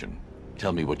Refrigeration.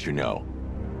 Tell me what you know.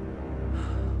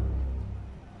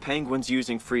 Penguin's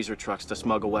using freezer trucks to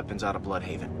smuggle weapons out of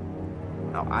Bloodhaven.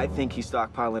 Now, I think he's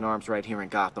stockpiling arms right here in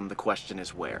Gotham. The question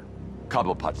is where.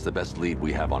 Cobblepot's the best lead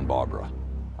we have on Barbara.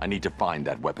 I need to find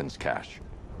that weapons cache.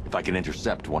 If I can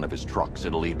intercept one of his trucks,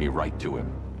 it'll lead me right to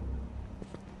him.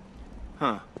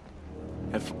 Huh.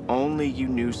 If only you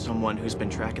knew someone who's been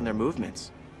tracking their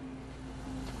movements.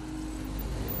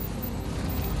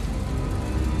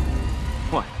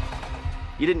 What?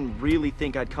 You didn't really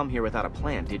think I'd come here without a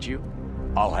plan, did you?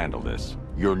 I'll handle this.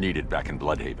 You're needed back in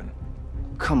Bloodhaven.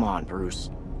 Come on, Bruce.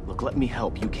 Look, let me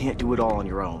help. You can't do it all on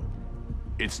your own.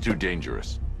 It's too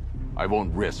dangerous. I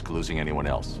won't risk losing anyone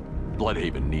else.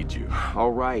 Bloodhaven needs you.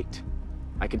 All right.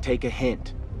 I can take a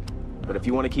hint. But if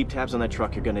you want to keep tabs on that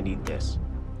truck, you're gonna need this.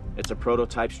 It's a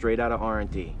prototype straight out of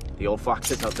R&D. The old fox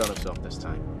has outdone himself this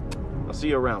time. I'll see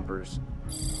you around, Bruce.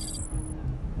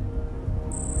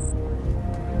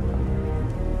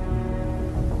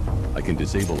 I can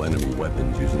disable enemy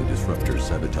weapons using disruptor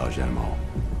sabotage ammo.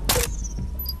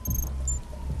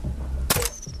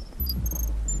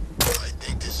 I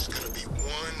think this is gonna be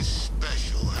one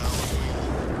special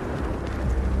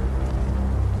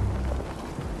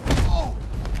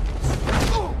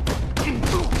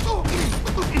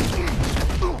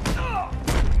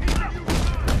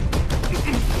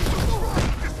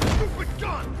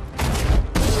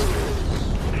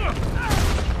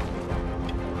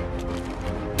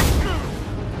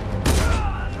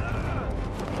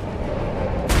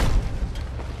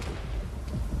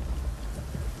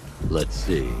Let's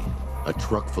see. A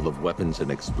truck full of weapons and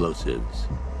explosives.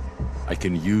 I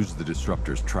can use the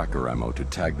disruptor's tracker ammo to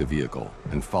tag the vehicle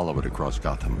and follow it across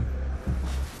Gotham.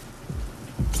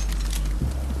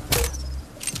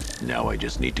 Now I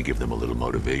just need to give them a little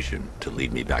motivation to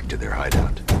lead me back to their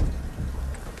hideout.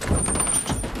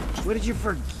 What did you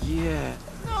forget?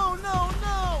 No,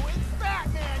 it's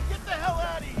Batman! Get the hell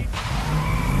out of here!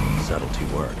 Subtlety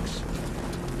works.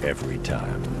 Every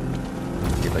time.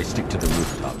 If I stick to the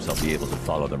rooftops, I'll be able to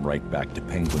follow them right back to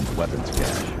Penguin's weapons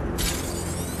cache.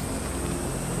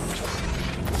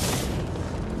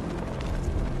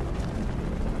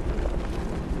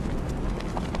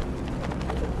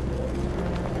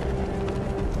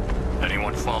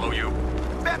 Anyone follow you?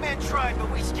 Batman tried, but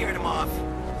we scared him off.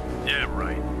 Yeah,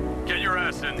 right. Get your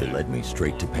ass in They there. led me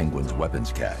straight to Penguin's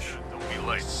weapons cache. Don't be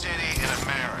late. City in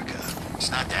America. It's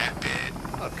not that bad.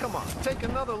 Oh, come on, take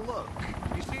another look.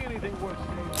 You see anything worth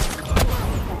seeing?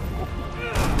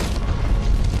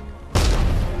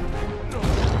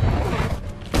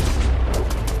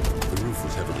 The roof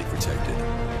was heavily protected.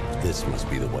 This must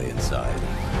be the way inside.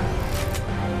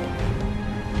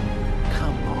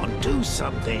 Come on, do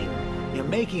something. You're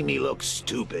making me look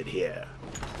stupid here.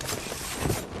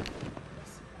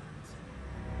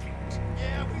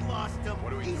 Yeah, we lost him.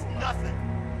 He's nothing.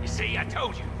 You see, I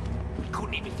told you. We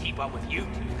couldn't even keep up with you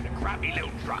two in a crappy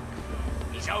little truck.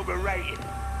 He's overrated.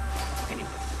 Anyway,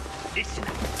 listen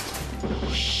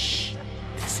up. Shh.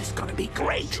 This is gonna be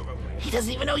great. He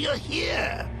doesn't even know you're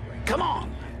here. Come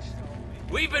on.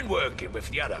 We've been working with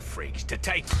the other freaks to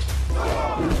take... The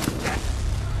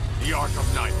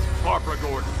Arkham Knight, Barbara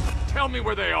Gordon. Tell me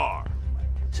where they are.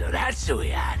 So that's who we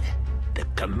had. The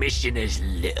Commissioner's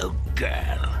little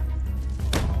girl.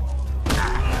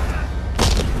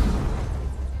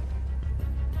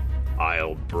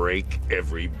 I'll break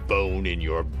every bone in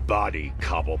your body,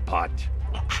 Cobblepot.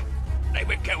 They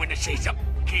were going to see some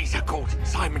geezer called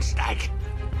Simon Stagg.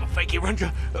 I think he runs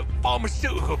a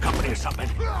pharmaceutical company or something.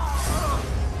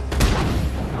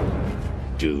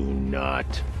 Do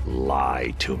not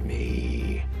lie to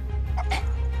me.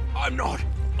 I'm not,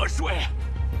 I swear.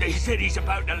 They said he's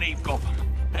about to leave Gotham.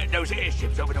 Those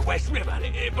airships over the West River,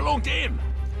 it belonged to him.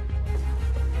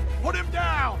 Put him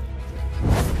down!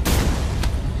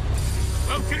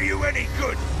 Won't do you any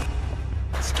good.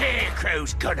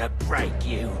 Scarecrow's gonna break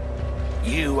you.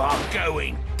 You are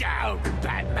going down,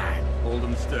 Batman. Hold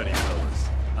him steady, fellas.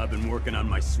 I've been working on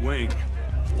my swing.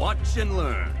 Watch and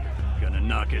learn. Gonna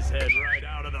knock his head right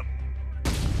out of the...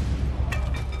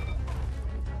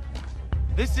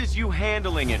 This is you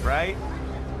handling it, right?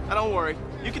 Now, don't worry.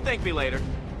 You can thank me later.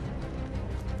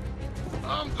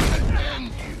 I'm gonna end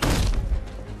you.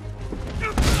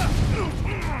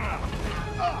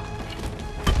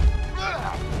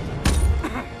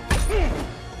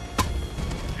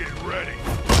 Get ready.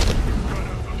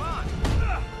 Come on.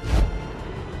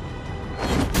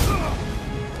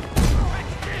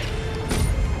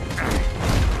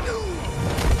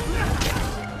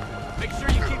 Make sure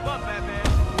you keep up, Batman.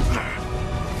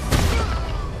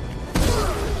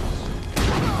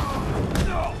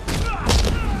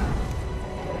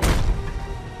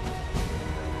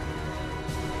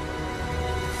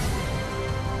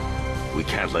 We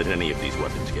can't let any of these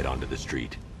weapons get onto the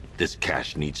street. This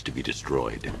cache needs to be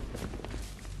destroyed.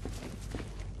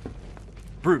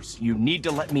 Bruce, you need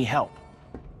to let me help.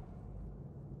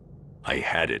 I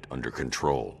had it under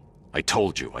control. I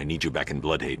told you, I need you back in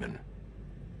Bloodhaven.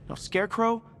 Now,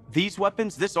 Scarecrow, these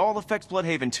weapons, this all affects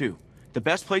Bloodhaven too. The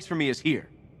best place for me is here.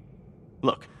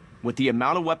 Look, with the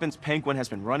amount of weapons Penguin has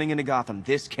been running into Gotham,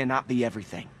 this cannot be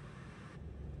everything.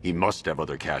 He must have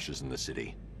other caches in the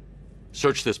city.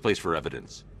 Search this place for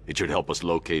evidence. It should help us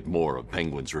locate more of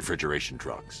Penguin's refrigeration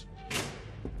trucks.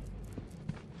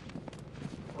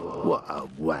 What a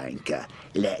wanker.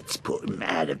 Let's put him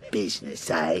out of business,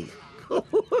 eh?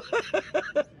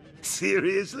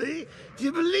 Seriously? Do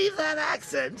you believe that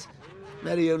accent?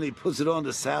 Bet he only puts it on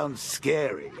to sound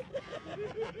scary.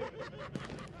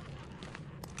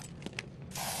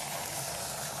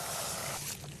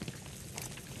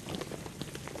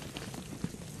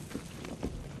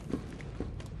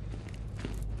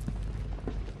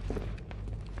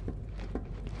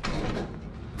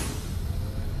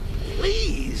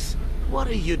 Please, what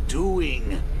are you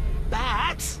doing?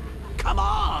 Bats? Come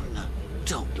on!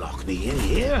 Don't lock me in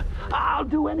here. I'll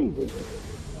do anything.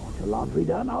 Want your laundry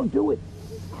done? I'll do it.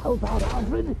 Help out,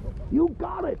 Alfred. You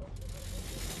got it.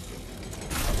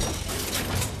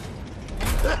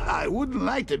 I wouldn't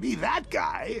like to be that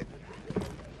guy.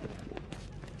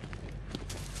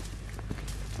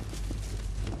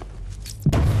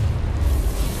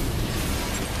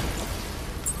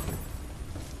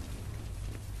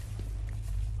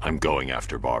 going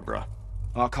after Barbara.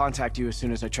 I'll contact you as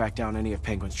soon as I track down any of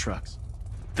Penguin's trucks.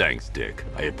 Thanks, Dick.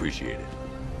 I appreciate it.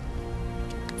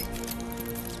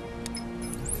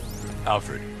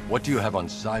 Alfred, what do you have on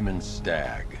Simon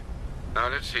Stagg? Now,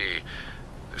 let's see.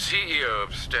 The CEO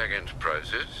of Stagg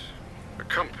Enterprises, a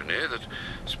company that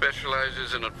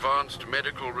specializes in advanced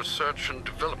medical research and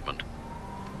development.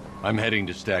 I'm heading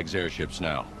to Stagg's airships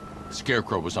now.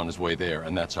 Scarecrow was on his way there,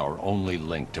 and that's our only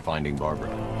link to finding Barbara.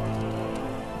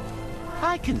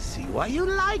 I can see why you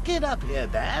like it up here,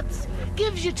 Bats.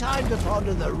 Gives you time to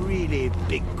ponder the really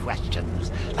big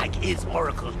questions, like is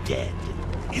Oracle dead?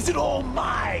 Is it all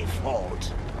my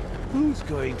fault? Who's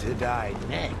going to die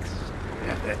next?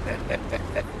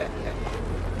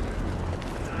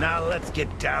 Now let's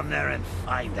get down there and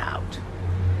find out.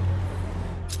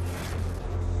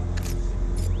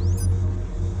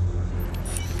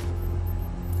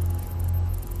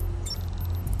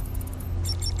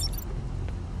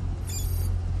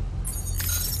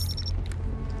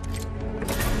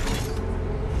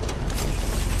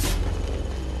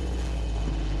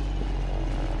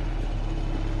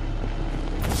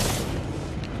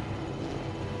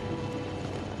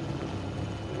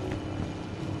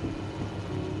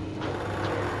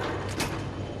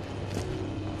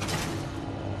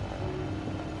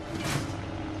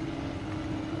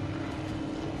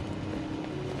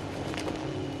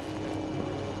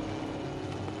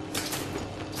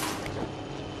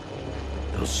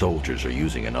 Those soldiers are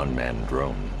using an unmanned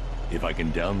drone. If I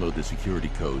can download the security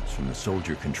codes from the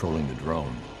soldier controlling the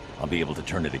drone, I'll be able to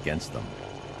turn it against them.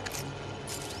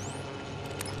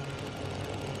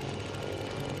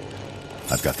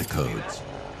 I've got the codes.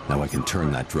 Now I can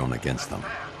turn that drone against them.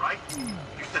 Right?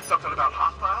 You said something about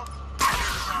hostiles?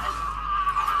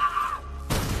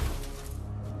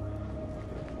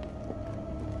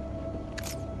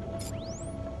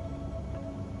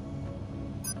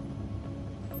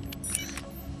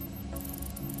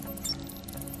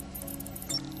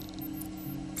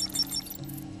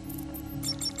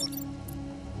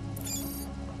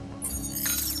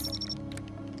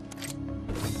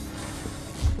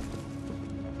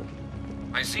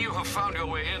 I see you have found your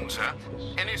way in, sir.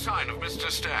 Any sign of Mr.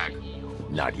 Stagg?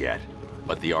 Not yet,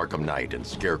 but the Arkham Knight and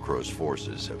Scarecrow's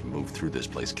forces have moved through this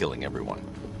place, killing everyone.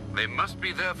 They must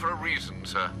be there for a reason,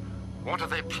 sir. What are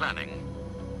they planning?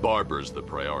 Barbara's the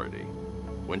priority.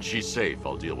 When she's safe,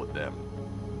 I'll deal with them.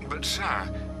 But, sir,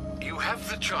 you have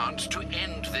the chance to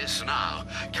end this now.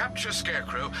 Capture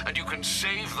Scarecrow, and you can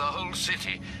save the whole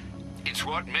city. It's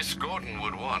what Miss Gordon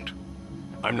would want.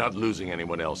 I'm not losing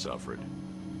anyone else, Alfred.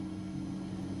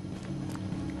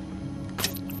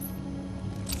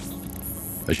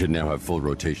 I should now have full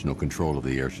rotational control of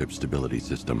the airship stability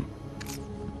system.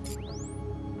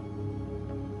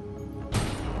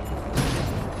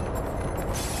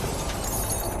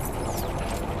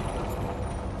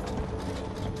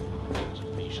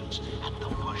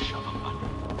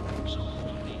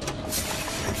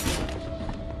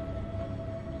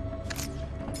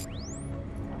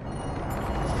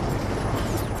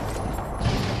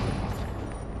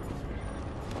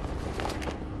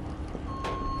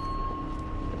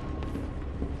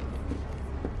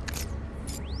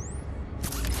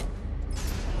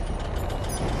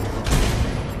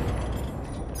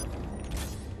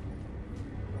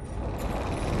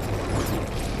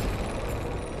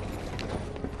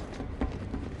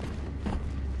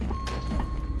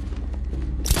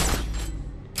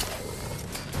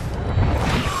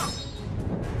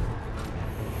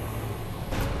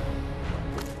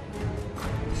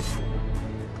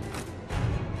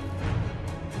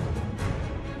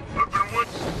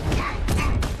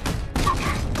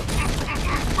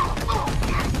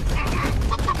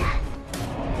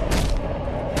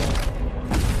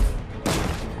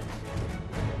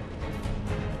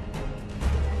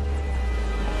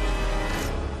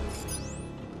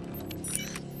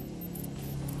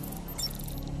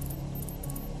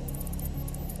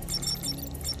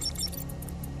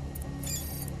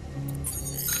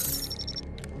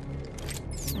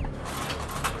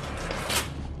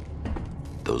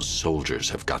 Those soldiers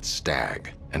have got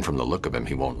Stagg, and from the look of him,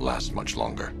 he won't last much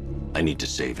longer. I need to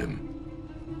save him.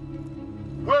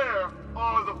 Where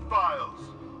are the files?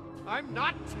 I'm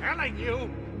not telling you!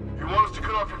 You want us to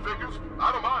cut off your fingers?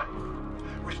 I don't mind.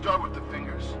 We start with the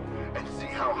fingers, and see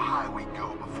how high we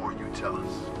go before you tell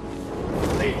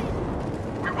us. Lead!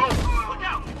 We will! Look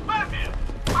out! Batman!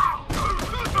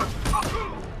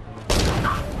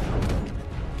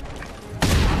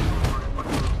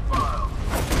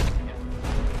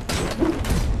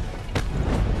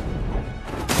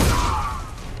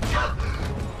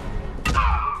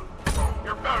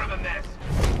 You're better than this!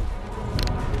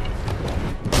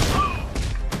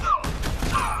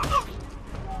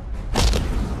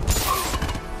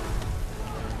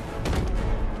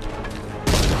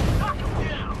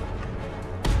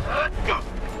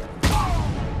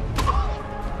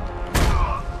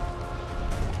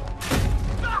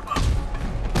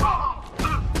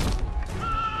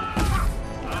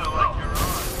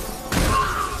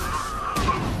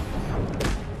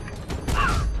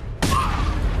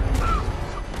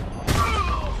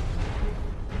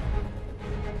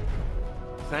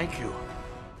 Thank you.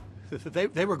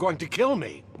 They were going to kill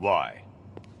me. Why?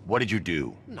 What did you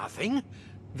do? Nothing.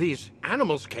 These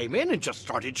animals came in and just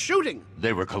started shooting.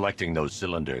 They were collecting those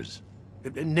cylinders.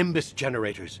 Nimbus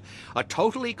generators. A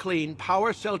totally clean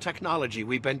power cell technology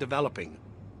we've been developing.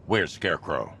 Where's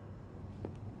Scarecrow?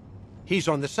 He's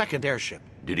on the second airship.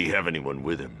 Did he have anyone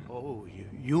with him? Oh,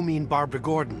 you mean Barbara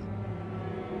Gordon?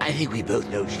 I think we both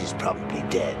know she's probably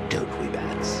dead, don't we,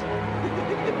 Bats?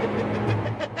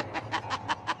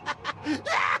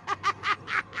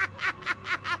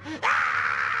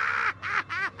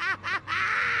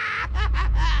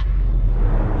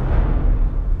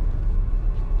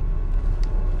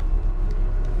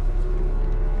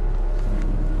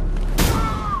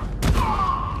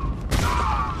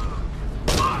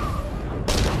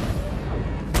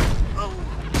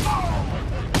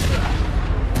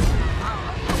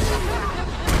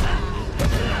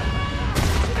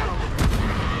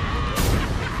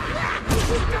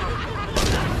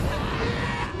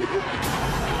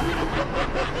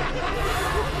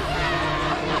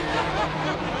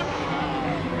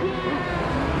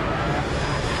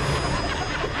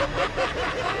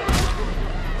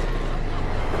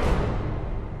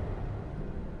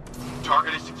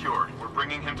 Target is secured. We're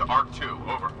bringing him to Arc 2.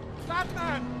 Over.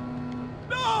 Batman!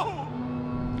 No!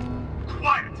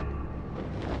 Quiet!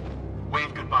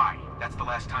 Wave goodbye. That's the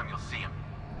last time you'll see him.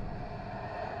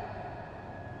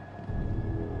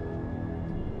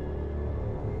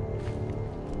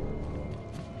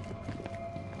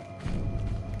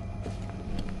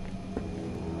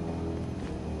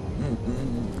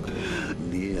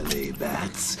 Nearly,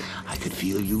 Bats. I could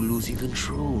feel you losing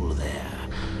control there.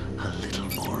 A little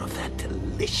more of that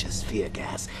delicious fear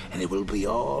gas, and it will be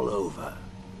all over.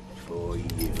 For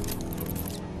you.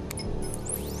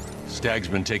 Stag's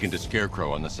been taken to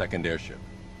Scarecrow on the second airship.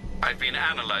 I've been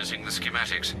analyzing the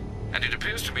schematics, and it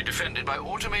appears to be defended by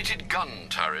automated gun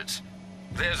turrets.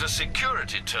 There's a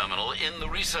security terminal in the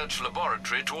research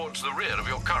laboratory towards the rear of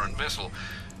your current vessel.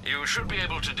 You should be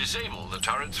able to disable the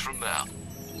turrets from there.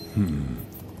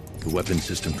 The weapon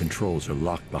system controls are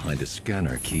locked behind a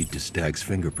scanner keyed to Stag's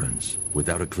fingerprints.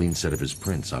 Without a clean set of his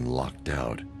prints, I'm locked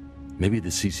out. Maybe the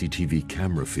CCTV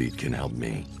camera feed can help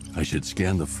me. I should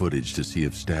scan the footage to see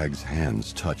if Stag's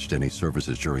hands touched any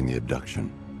surfaces during the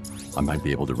abduction. I might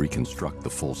be able to reconstruct the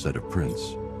full set of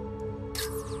prints.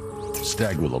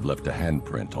 Stag will have left a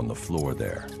handprint on the floor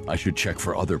there. I should check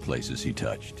for other places he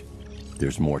touched.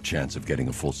 There's more chance of getting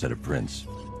a full set of prints.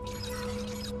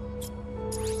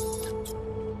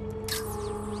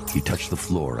 He touched the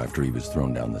floor after he was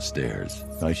thrown down the stairs.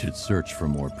 I should search for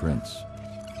more prints.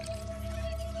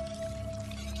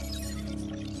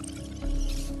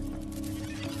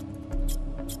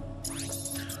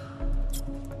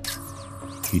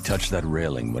 He touched that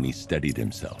railing when he steadied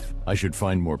himself. I should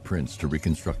find more prints to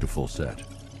reconstruct a full set.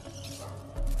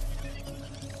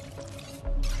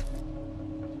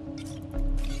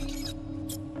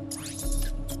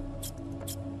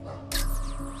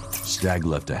 Stag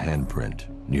left a handprint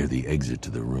near the exit to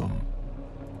the room.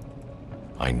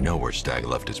 I know where Stag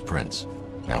left his prints.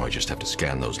 Now I just have to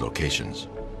scan those locations.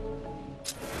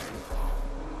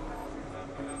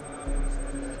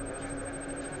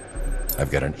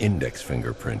 I've got an index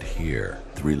fingerprint here.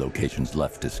 3 locations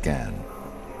left to scan.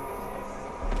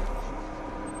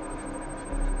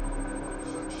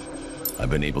 I've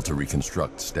been able to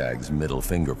reconstruct Stag's middle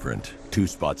fingerprint. 2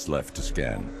 spots left to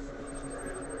scan.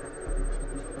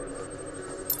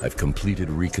 I've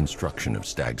completed reconstruction of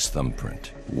Stag's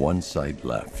thumbprint. 1 site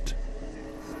left.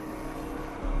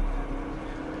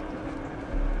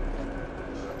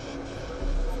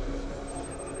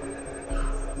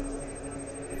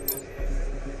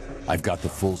 I've got the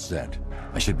full set.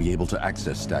 I should be able to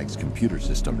access Stag's computer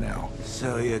system now.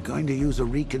 So you're going to use a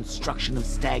reconstruction of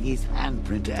Staggy's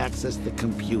handprint to access the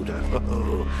computer.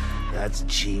 Oh, that's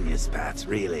genius, Bats,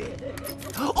 really.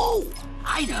 Oh,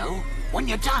 I know. When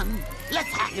you're done, let's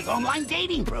hack his online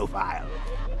dating profile.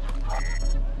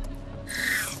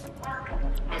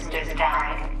 Mr.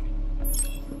 Stag.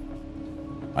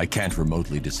 I can't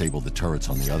remotely disable the turrets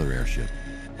on the other airship,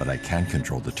 but I can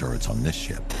control the turrets on this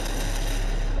ship.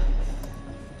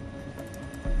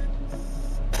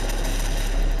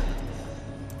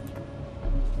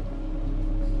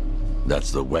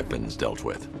 That's the weapons dealt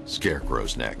with.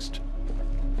 Scarecrow's next.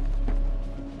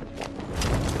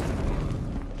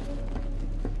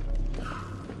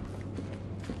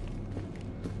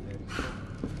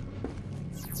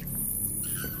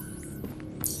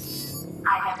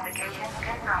 Identification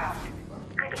confirmed.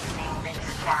 Good evening,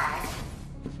 Mr. Stag.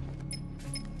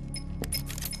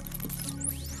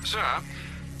 Sir,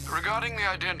 regarding the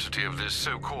identity of this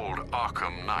so-called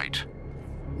Arkham Knight,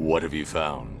 What have you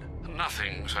found?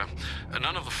 Nothing, sir.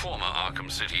 None of the former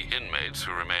Arkham City inmates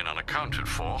who remain unaccounted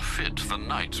for fit the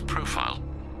Knight's profile.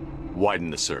 Widen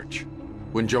the search.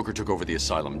 When Joker took over the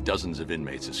asylum, dozens of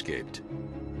inmates escaped.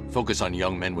 Focus on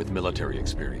young men with military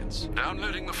experience.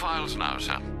 Downloading the files now,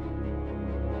 sir.